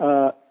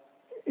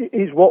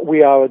is what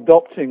we are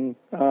adopting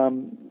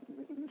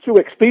through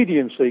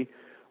expediency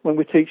when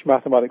we teach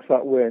mathematics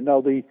that way.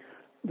 Now, the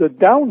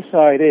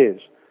downside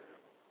is,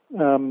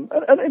 and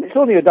it's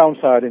only a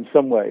downside in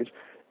some ways,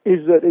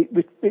 is that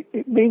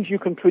it means you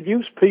can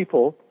produce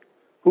people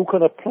who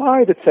can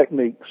apply the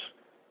techniques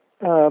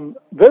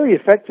very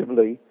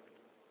effectively,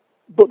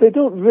 but they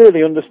don't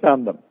really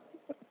understand them.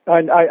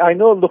 I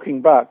know,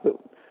 looking back, that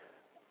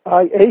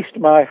I aced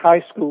my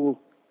high school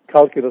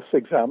calculus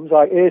exams.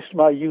 I aced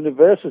my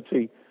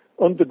university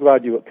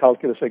undergraduate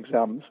calculus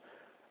exams.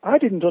 I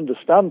didn't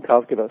understand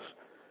calculus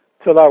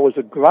till I was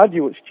a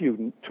graduate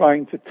student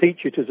trying to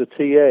teach it as a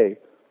TA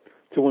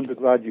to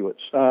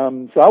undergraduates. So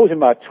I was in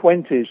my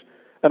 20s,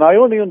 and I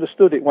only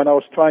understood it when I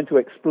was trying to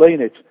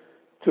explain it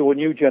to a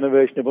new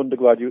generation of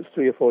undergraduates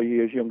 3 or 4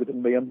 years younger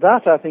than me. And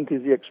that, I think,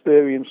 is the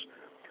experience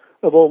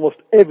of almost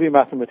every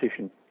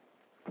mathematician.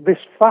 This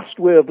fast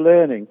way of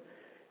learning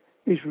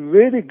is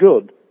really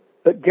good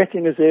at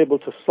getting us able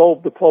to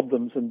solve the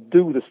problems and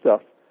do the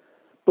stuff,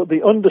 but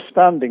the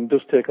understanding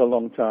does take a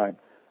long time,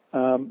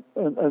 and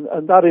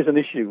that is an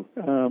issue.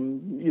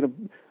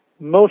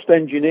 Most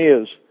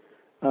engineers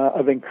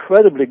are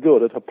incredibly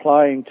good at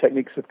applying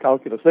techniques of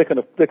calculus. They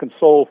can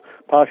solve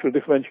partial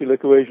differential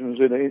equations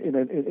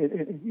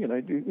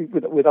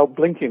without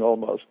blinking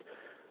almost.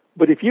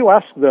 But if you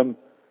ask them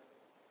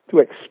to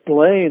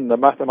explain the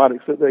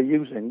mathematics that they're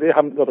using, they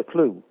haven't got a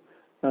clue.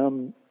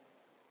 And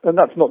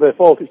that's not their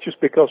fault. It's just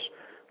because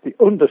the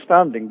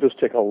understanding does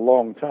take a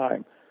long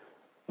time.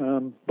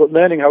 But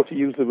learning how to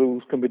use the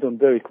rules can be done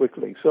very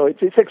quickly. So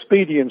it's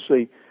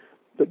expediency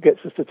that gets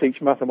us to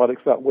teach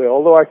mathematics that way.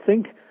 Although I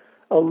think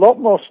a lot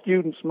more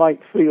students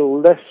might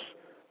feel less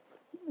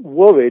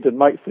worried and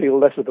might feel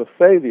less of a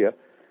failure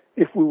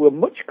if we were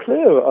much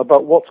clearer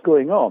about what's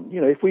going on.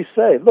 If we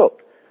say,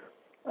 look,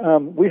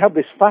 we have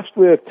this fast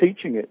way of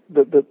teaching it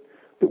that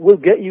will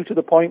get you to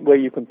the point where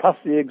you can pass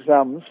the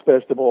exams,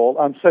 first of all,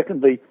 and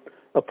secondly,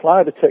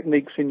 apply the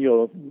techniques in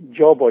your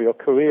job or your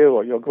career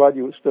or your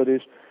graduate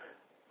studies,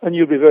 and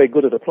you'll be very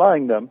good at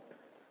applying them.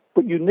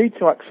 But you need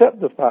to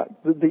accept the fact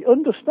that the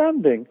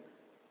understanding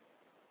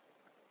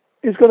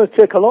is going to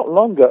take a lot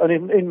longer,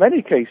 and in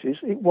many cases,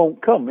 it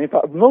won't come. In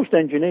fact, most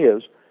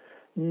engineers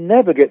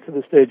never get to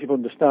the stage of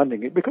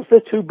understanding it because they're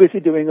too busy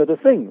doing other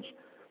things.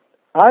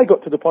 I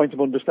got to the point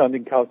of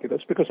understanding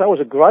calculus because I was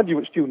a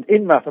graduate student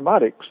in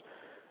mathematics,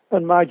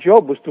 and my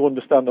job was to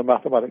understand the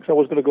mathematics. I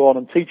was going to go on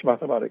and teach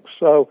mathematics.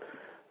 So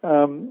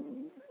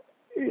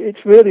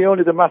it's really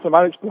only the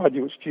mathematics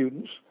graduate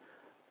students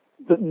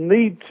that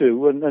need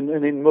to, and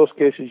in most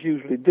cases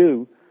usually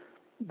do,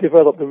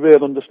 develop the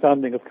real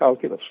understanding of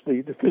calculus.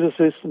 The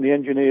physicists and the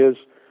engineers,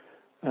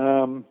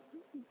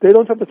 they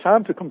don't have the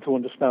time to come to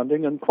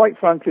understanding, and quite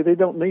frankly, they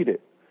don't need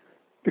it.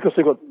 Because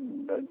they've got,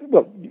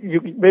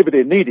 maybe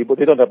they need it, but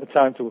they don't have the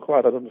time to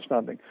acquire that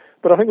understanding.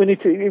 But I think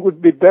it would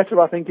be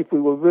better, I think, if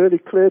we were really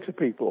clear to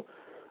people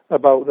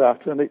about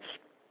that. And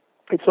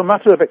it's a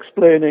matter of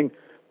explaining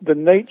the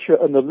nature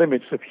and the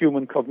limits of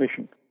human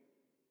cognition.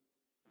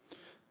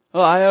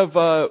 Well, I have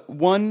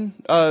one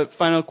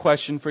final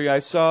question for you. I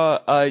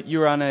saw you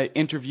were on an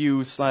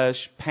interview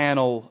 /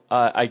 panel.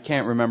 I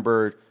can't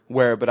remember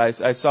where, but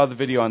I saw the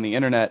video on the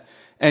internet,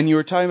 and you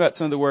were talking about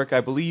some of the work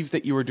I believe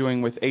that you were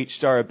doing with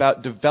H-Star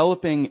about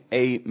developing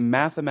a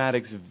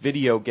mathematics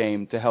video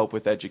game to help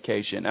with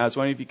education. I was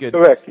wondering if you could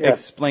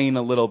explain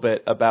a little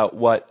bit about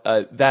what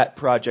that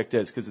project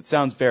is, because it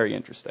sounds very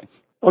interesting.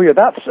 Oh yeah,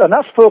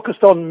 that's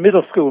focused on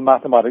middle school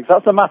mathematics.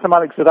 That's the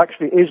mathematics that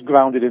actually is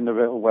grounded in the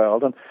real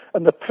world.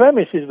 And the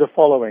premise is the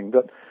following,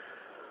 that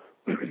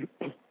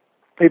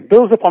it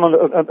builds upon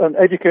an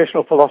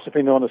educational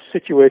philosophy known as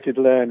situated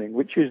learning,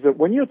 which is that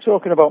when you're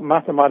talking about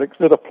mathematics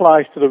that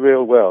applies to the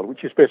real world,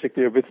 which is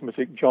basically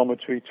arithmetic,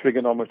 geometry,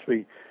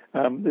 trigonometry,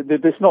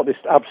 there's not this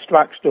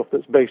abstract stuff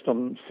that's based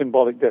on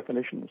symbolic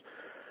definitions.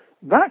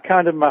 That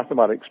kind of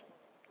mathematics,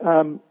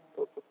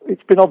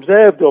 it's been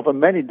observed over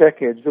many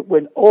decades that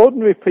when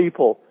ordinary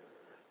people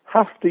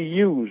have to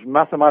use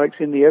mathematics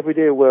in the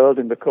everyday world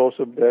in the course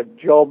of their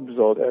jobs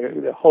or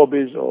their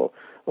hobbies or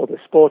their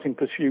sporting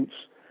pursuits,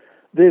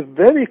 they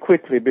very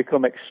quickly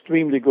become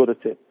extremely good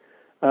at it.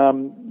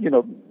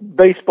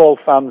 Baseball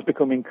fans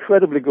become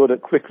incredibly good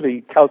at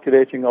quickly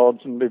calculating odds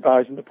and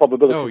revising the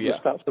probability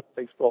of the stats of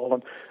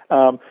baseball.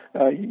 And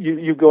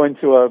you go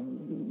into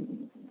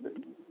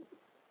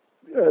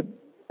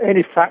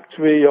any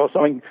factory or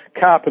something,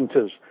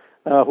 carpenters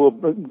who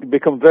have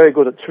become very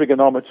good at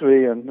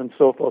trigonometry and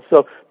so forth.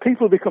 So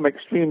people become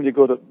extremely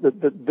good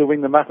at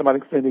doing the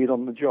mathematics they need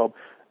on the job.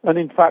 And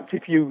in fact,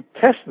 if you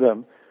test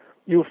them,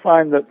 you'll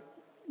find that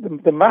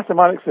the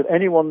mathematics that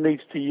anyone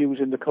needs to use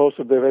in the course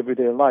of their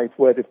everyday life,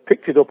 where they've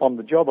picked it up on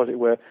the job, as it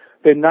were,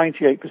 they're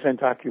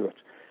 98% accurate.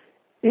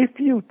 If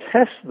you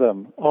test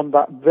them on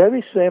that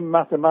very same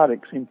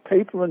mathematics in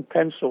paper and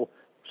pencil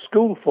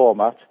school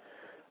format,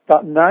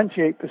 that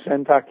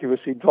 98%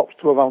 accuracy drops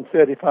to around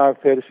 35,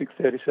 36,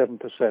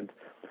 37%.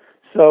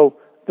 So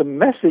the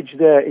message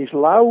there is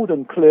loud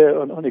and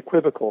clear and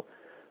unequivocal.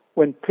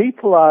 When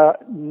people are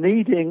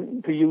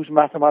needing to use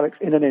mathematics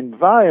in an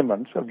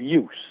environment of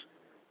use,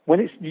 when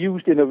it's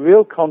used in a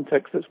real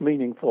context that's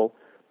meaningful,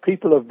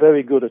 people are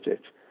very good at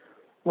it.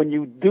 When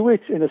you do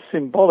it in a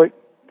symbolic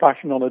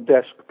fashion on a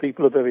desk,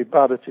 people are very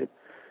bad at it.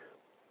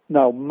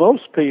 Now,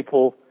 most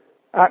people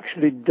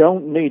actually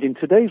don't need, in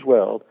today's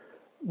world,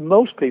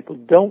 most people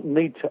don't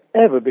need to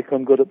ever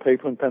become good at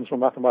paper and pencil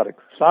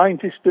mathematics.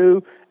 Scientists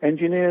do,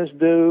 engineers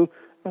do,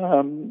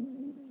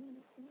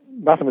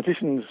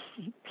 mathematicians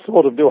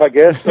sort of do, I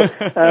guess.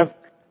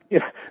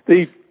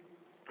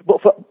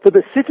 But for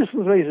the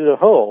citizenry as a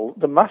whole,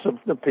 the mass of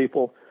the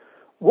people,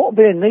 what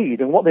they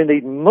need, and what they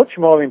need much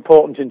more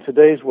important in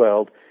today's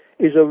world,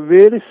 is a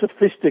really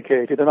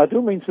sophisticated, and I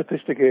do mean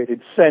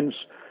sophisticated, sense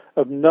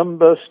of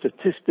numbers,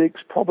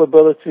 statistics,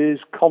 probabilities,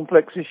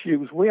 complex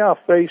issues we are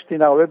faced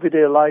in our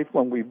everyday life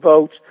when we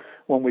vote,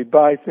 when we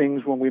buy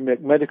things, when we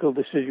make medical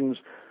decisions.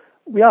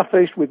 We are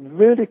faced with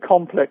really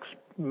complex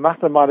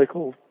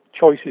mathematical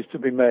choices to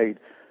be made,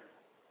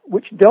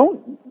 which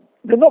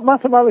they're not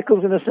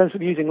mathematicals in the sense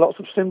of using lots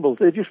of symbols.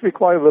 They just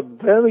require a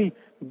very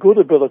good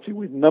ability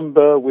with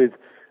number, with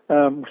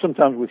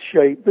sometimes with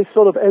shape, this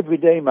sort of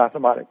everyday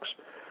mathematics.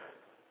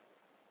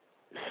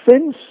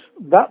 Since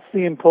that's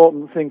the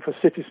important thing for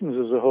citizens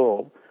as a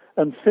whole,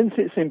 and since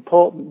it's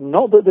important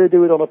not that they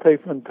do it on a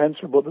paper and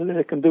pencil, but that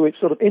they can do it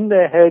sort of in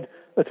their head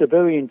at a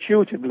very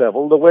intuitive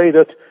level, the way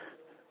that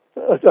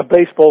a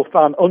baseball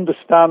fan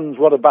understands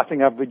what a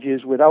batting average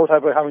is without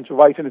ever having to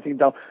write anything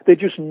down. They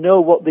just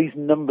know what these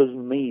numbers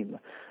mean.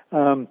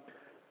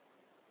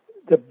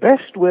 The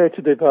best way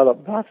to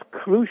develop that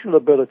crucial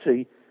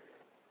ability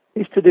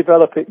is to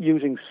develop it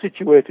using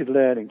situated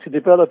learning, to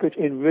develop it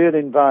in real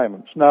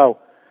environments. Now,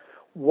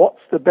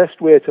 what's the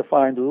best way to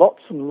find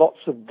lots and lots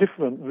of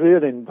different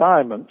real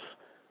environments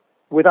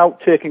without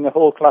taking a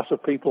whole class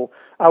of people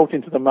out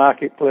into the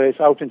marketplace,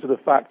 out into the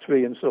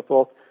factory and so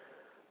forth?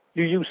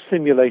 You use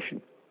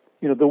simulation.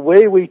 You know, the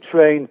way we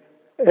train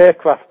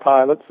aircraft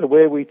pilots, the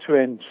way we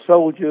train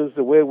soldiers,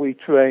 the way we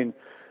train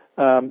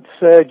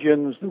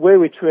surgeons, the way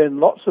we train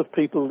lots of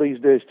people these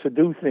days to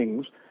do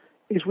things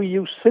is we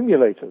use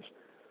simulators.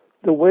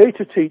 The way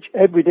to teach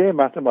everyday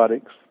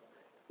mathematics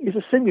is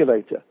a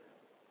simulator.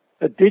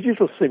 A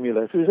digital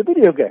simulator is a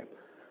video game.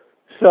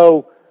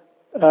 So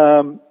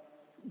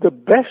the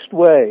best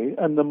way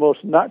and the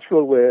most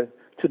natural way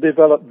to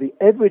develop the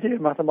everyday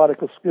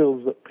mathematical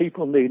skills that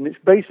people need, and it's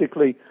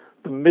basically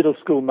the middle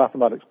school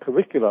mathematics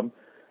curriculum,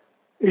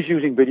 is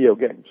using video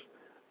games.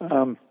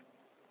 I'm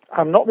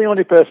not the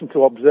only person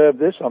to observe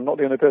this. I'm not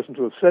the only person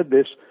to have said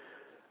this.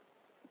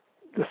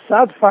 The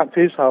sad fact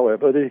is,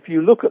 however, that if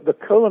you look at the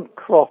current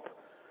crop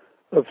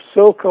of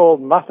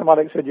so-called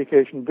mathematics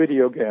education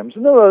video games,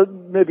 and there are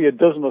maybe a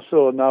dozen or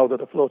so now that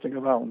are floating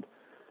around,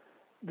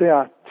 they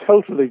are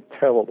totally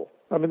terrible.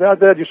 I mean,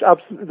 they're just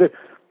absolutely...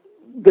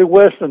 They're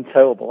worse than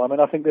terrible. I mean,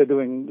 I think they're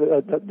doing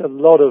a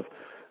lot of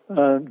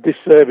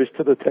disservice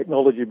to the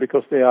technology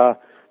because they are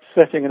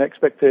setting an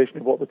expectation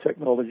of what the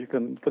technology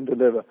can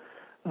deliver.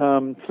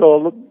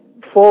 So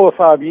 4 or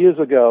 5 years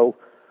ago,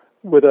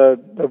 with a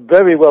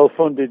very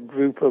well-funded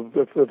group of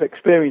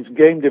experienced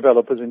game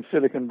developers in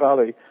Silicon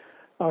Valley,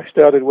 I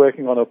started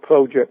working on a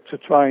project to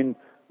try and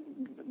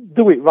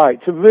do it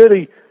right, to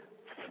really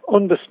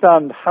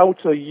understand how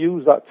to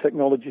use that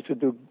technology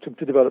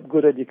to develop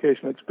good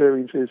educational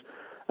experiences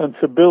and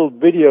to build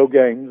video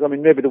games. I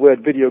mean, maybe the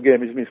word video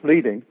game is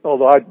misleading,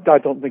 although I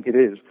don't think it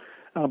is.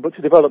 But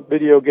to develop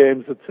video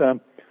games that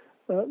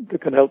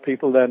can help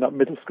people learn that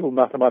middle school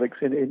mathematics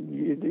in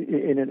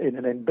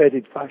an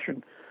embedded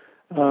fashion.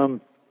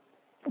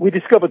 We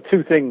discovered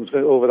 2 things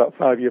over that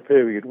 5-year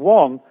period.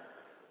 One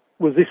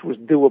was this was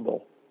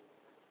doable,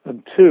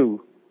 and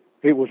 2,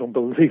 it was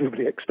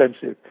unbelievably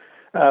expensive.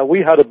 We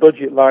had a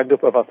budget lined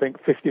up of, I think,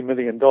 $50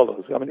 million.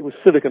 I mean, it was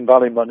Silicon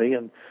Valley money,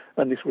 and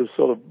this was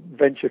sort of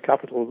venture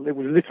capital. It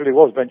literally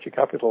was venture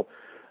capital.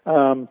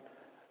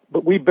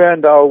 But we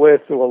burned our way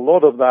through a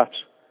lot of that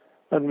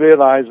and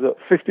realized that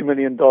 $50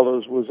 million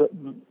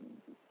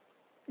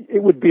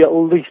it would be at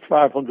least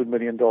 $500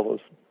 million.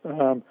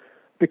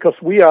 Because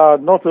we are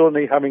not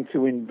only having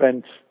to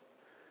invent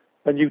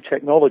a new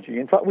technology.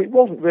 In fact, it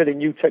wasn't really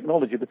new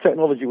technology. The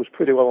technology was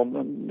pretty well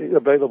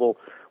available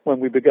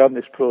when we began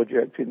this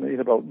project in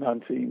about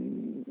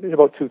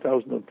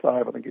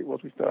 2005, I think it was,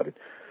 we started.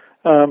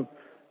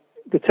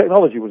 The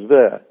technology was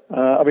there.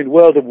 I mean,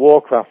 World of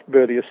Warcraft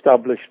really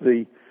established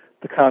the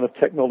kind of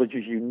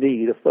technologies you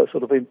need, a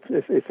sort of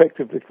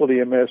effectively fully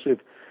immersive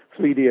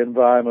 3D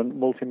environment,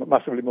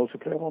 massively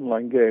multiplayer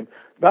online game.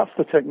 That's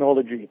the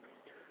technology.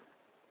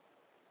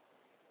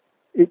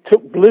 It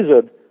took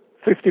Blizzard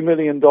 $50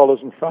 million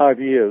in 5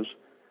 years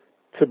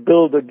to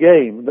build a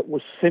game that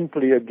was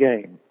simply a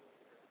game.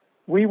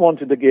 We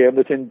wanted a game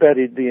that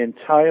embedded the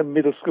entire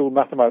middle school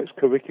mathematics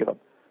curriculum.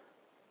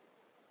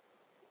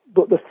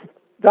 But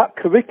that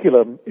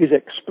curriculum is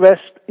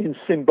expressed in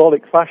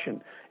symbolic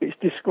fashion. It's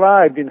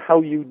described in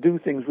how you do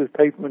things with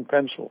paper and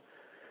pencil.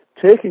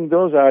 Taking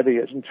those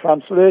ideas and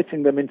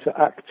translating them into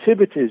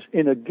activities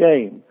in a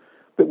game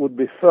that would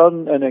be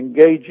fun and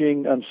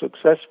engaging and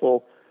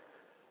successful,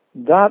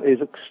 that is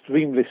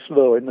extremely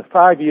slow. In the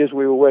 5 years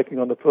we were working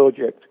on the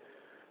project,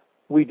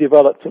 we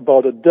developed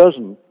about a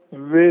dozen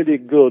really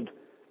good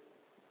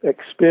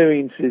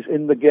experiences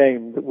in the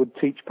game that would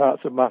teach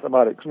parts of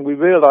mathematics. And we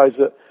realized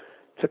that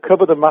to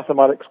cover the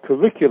mathematics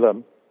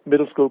curriculum,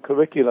 middle school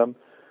curriculum,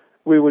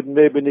 we would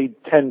maybe need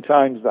 10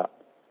 times that.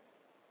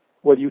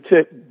 Well, you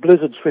take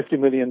Blizzard's $50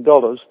 million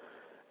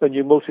and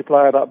you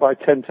multiply that by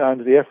 10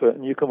 times the effort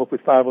and you come up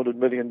with $500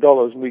 million.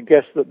 And we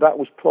guessed that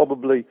was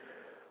probably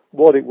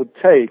what it would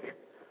take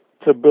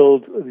to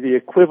build the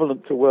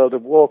equivalent to World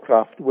of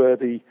Warcraft, where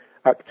the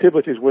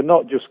activities were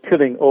not just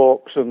killing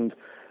orcs and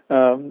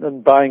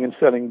buying and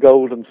selling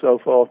gold and so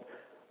forth.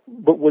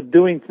 but we're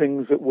doing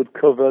things that would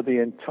cover the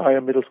entire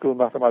middle school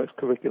mathematics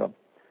curriculum.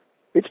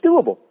 It's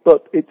doable,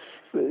 but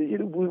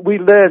we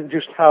learn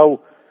just how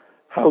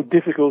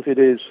difficult it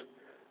is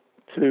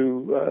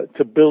to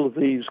build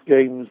these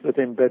games that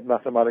embed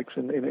mathematics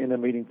in a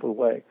meaningful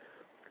way.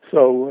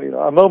 So,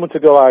 a moment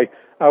ago I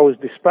was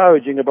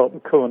disparaging about the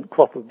current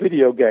crop of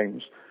video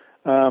games.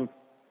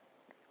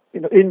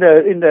 In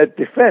their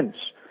defense,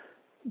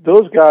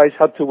 those guys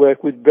had to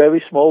work with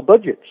very small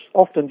budgets,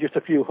 often just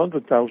a few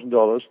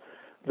 $100,000.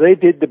 They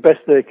did the best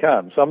they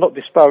can. So I'm not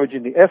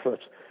disparaging the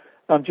effort.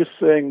 I'm just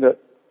saying that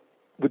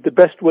with the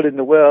best will in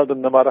the world,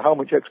 and no matter how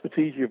much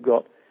expertise you've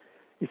got,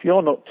 if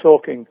you're not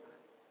talking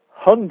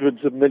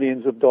hundreds of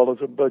millions of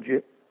dollars of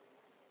budget,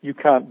 you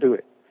can't do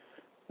it.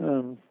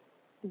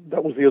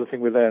 That was the other thing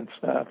we learned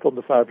from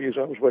the 5 years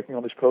I was working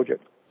on this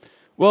project.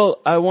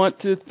 Well, I want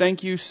to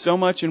thank you so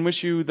much and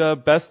wish you the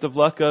best of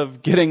luck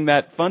of getting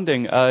that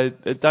funding.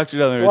 Dr.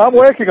 Devlin. Well, I'm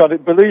working on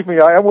it. Believe me,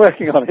 I am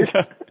working on it.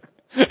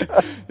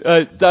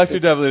 Dr.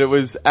 Devlin, it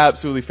was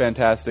absolutely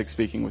fantastic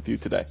speaking with you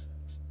today.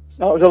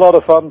 No, it was a lot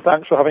of fun.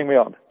 Thanks for having me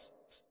on.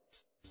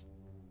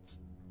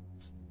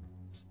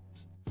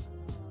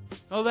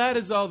 Well, that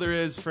is all there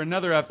is for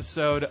another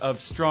episode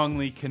of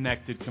Strongly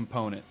Connected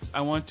Components.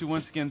 I want to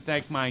once again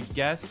thank my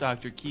guest,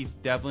 Dr. Keith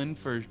Devlin,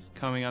 for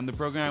coming on the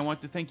program. I want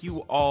to thank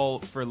you all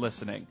for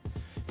listening.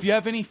 If you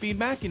have any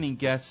feedback, any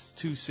guests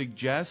to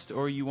suggest,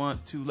 or you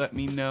want to let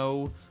me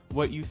know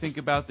what you think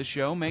about the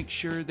show, make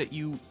sure that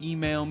you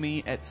email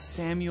me at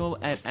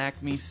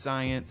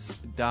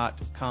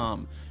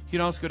samuel@acmescience.com. You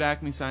can also go to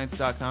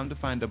acmescience.com to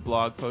find a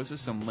blog post with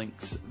some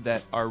links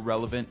that are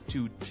relevant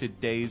to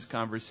today's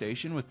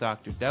conversation with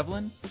Dr.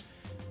 Devlin.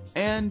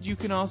 And you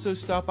can also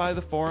stop by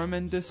the forum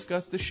and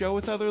discuss the show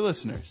with other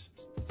listeners.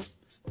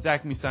 It's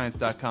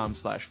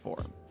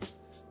acmescience.com/forum.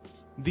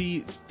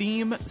 The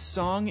theme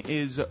song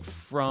is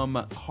from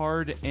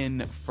Hard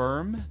and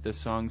Firm. The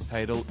song's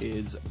title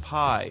is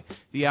Pi.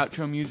 The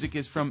outro music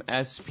is from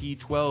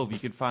SP12. You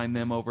can find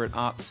them over at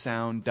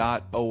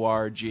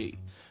opsound.org.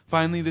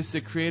 Finally, this is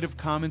a Creative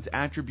Commons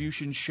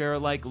Attribution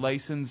Share-alike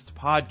licensed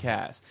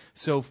podcast,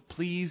 so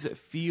please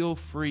feel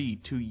free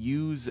to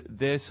use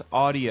this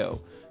audio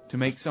to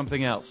make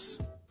something else.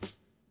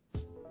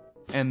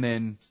 And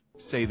then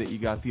say that you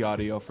got the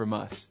audio from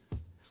us.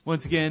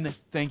 Once again,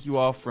 thank you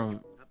all for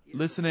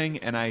listening,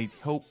 and I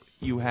hope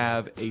you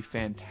have a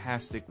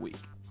fantastic week.